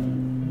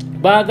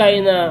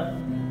bagay na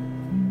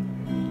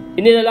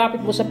inilalapit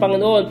mo sa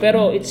Panginoon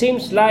pero it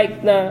seems like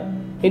na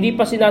hindi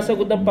pa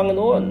sinasagot ng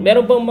Panginoon?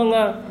 Meron bang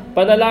mga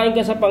panalangin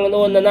ka sa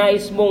Panginoon na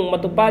nais mong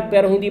matupad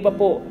pero hindi pa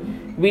po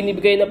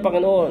binibigay ng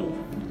Panginoon?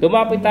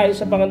 Lumapit tayo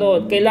sa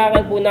Panginoon.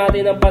 Kailangan po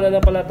natin ng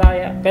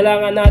pananampalataya.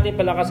 Kailangan natin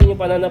palakasin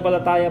yung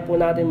pananampalataya po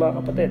natin, mga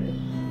kapatid.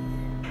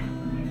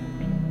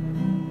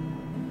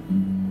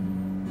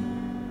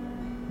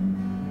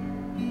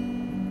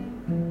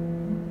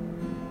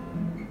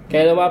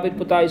 Kaya lumapit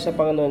po tayo sa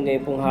Panginoon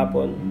ngayong pong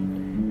hapon.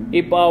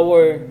 If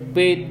our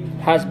faith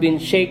has been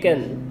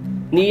shaken,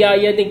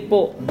 niyayanig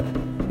po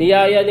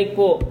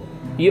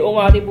yung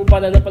ating po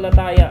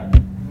pananampalataya.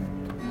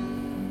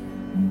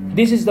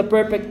 This is the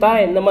perfect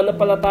time na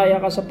manampalataya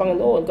ka sa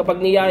Panginoon.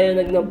 Kapag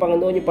niyayanig ng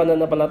Panginoon yung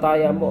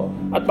pananampalataya mo.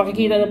 At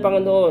makikita ng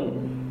Panginoon,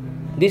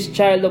 this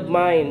child of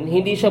mine,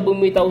 hindi siya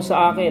bumitaw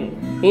sa akin.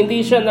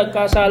 Hindi siya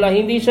nagkasala,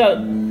 hindi siya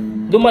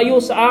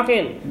dumayo sa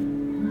akin.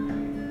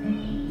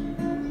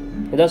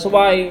 And that's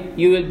why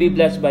you will be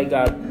blessed by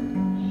God.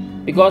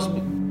 Because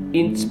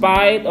in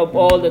spite of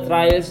all the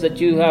trials that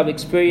you have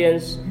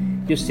experienced,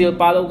 you still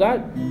follow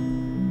God.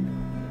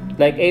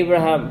 Like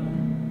Abraham.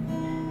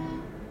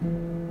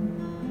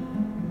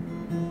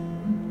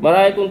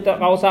 Marami kung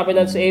kausapin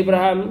natin si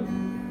Abraham,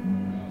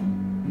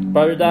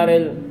 Brother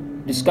Darrell,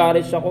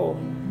 discouraged ako.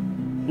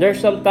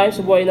 There's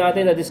sometimes sa buhay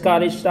natin na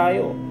discouraged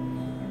tayo.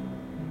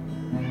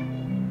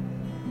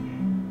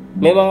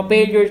 May mga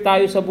failure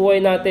tayo sa buhay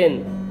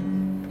natin.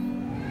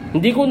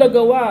 Hindi ko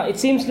nagawa. It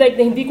seems like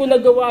na hindi ko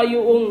nagawa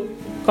yung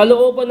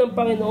kalooban ng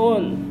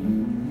Panginoon.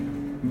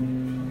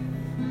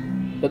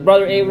 But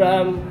Brother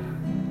Abraham,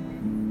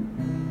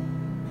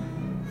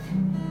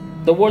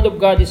 the Word of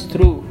God is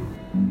true.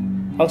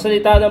 Ang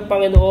salita ng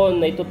Panginoon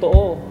ay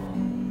totoo.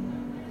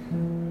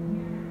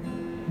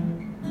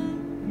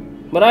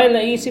 Marahil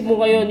naisip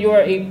mo ngayon, you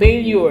are a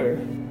failure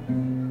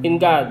in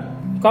God.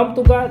 Come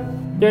to God.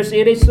 There's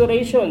a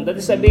restoration that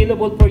is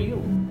available for you.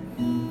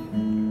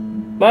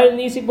 Marahil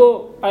naisip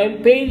mo,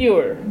 I'm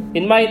failure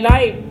in my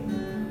life.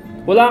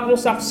 Wala akong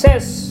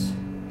success.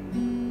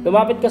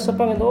 Lumapit ka sa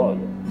Panginoon.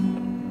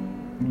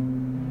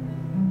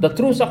 The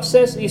true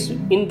success is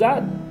in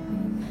God.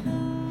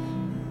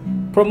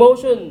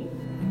 Promotion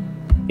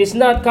is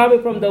not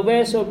coming from the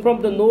west or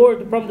from the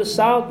north, from the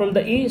south, from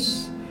the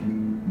east.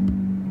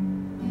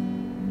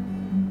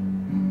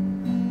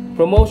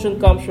 Promotion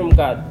comes from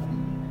God.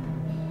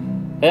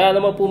 Kaya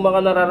naman po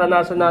mga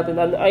nararanasan natin,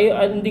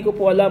 hindi ko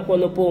po alam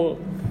kung ano pong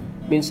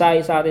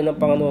mensahe sa atin ng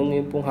Panginoon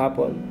ngayon pong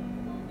hapon.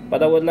 But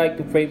I would like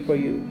to pray for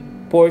you.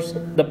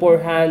 The poor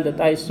hand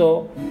that I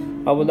saw,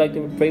 I would like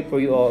to pray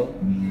for you all.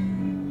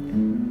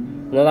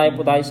 Nalayan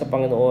po tayo sa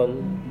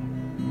Panginoon.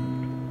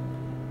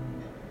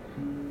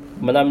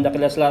 Maraming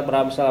dakilas lahat.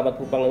 Maraming salamat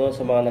po, Panginoon,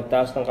 sa mga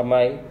nagtaas ng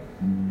kamay.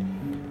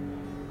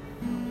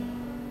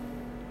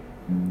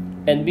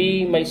 And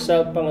me,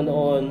 myself,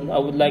 Panginoon, I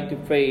would like to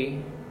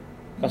pray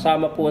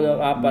kasama po ng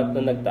 4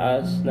 na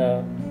nagtaas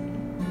na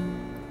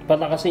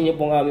patakasin niyo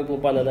po ang aming po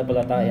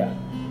pananampalataya.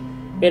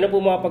 Pero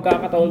po mga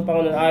pagkakataon,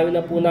 Panginoon, ayaw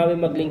na po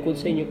namin maglingkod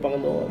sa inyo,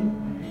 Panginoon.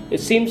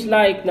 It seems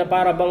like na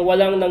para bang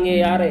walang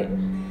nangyayari.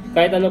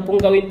 Kahit ano pong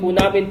gawin po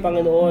namin,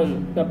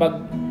 Panginoon, na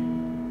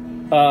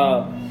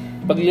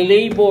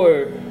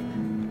pagli-labor,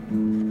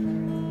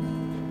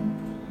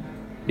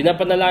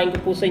 pinapanalangin ko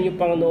po sa inyo,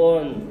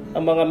 Panginoon,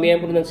 ang mga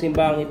miyembro ng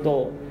simbahang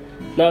ito,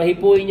 na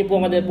hipuin niyo po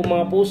ang kanilang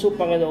mga puso,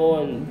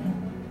 Panginoon,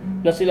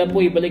 na sila po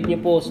ibalik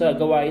niyo po sa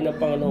gawain ng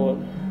Panginoon.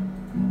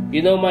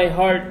 You know my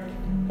heart,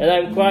 and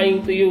I'm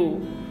crying to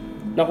you,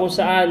 na kung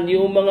saan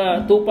yung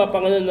mga tupa,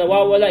 Panginoon,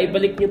 nawawala,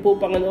 ibalik niyo po,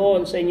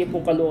 Panginoon, sa inyo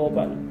pong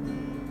kalooban.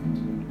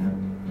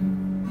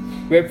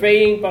 We're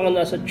praying, Panginoon,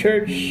 as a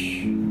church.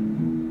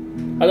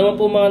 Ano man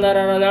po mga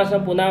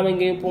nararanasan po namin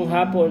ngayon pong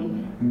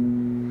hapon.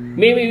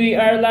 Maybe we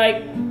are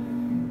like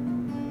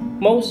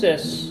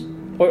Moses,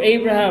 or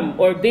Abraham,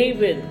 or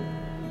David,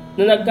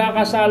 na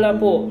nagkakasala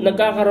po,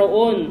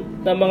 nagkakaroon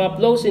ng mga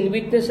flaws and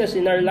weaknesses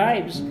in our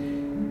lives.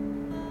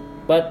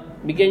 But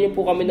bigyan niyo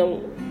po kami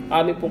ng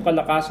aming pong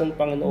kalakasan,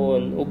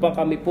 Panginoon, upang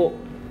kami po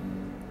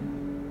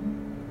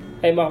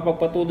ay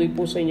makapagpatuloy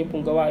po sa inyo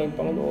pong gawain,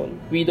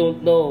 Panginoon. We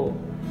don't know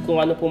kung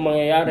ano pong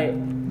mangyayari,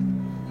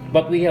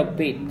 but we have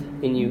faith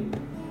in you.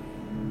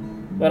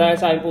 Marahil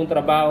sa aming pong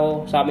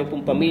trabaho, sa aming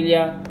pong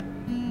pamilya,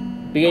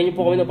 bigyan niyo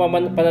po kami ng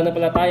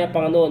pananampalataya,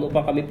 Panginoon,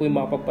 upang kami po ay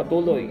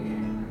makapagpatuloy,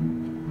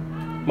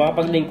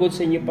 makapaglingkod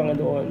sa inyo,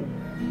 Panginoon.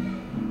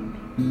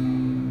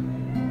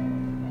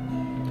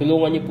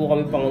 Tulungan niyo po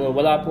kami, Panginoon.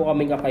 Wala po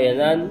kaming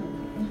kakayanan.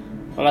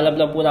 Ang alam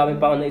lang po namin,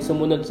 Panginoon, ay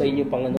sumunod sa inyo, Panginoon.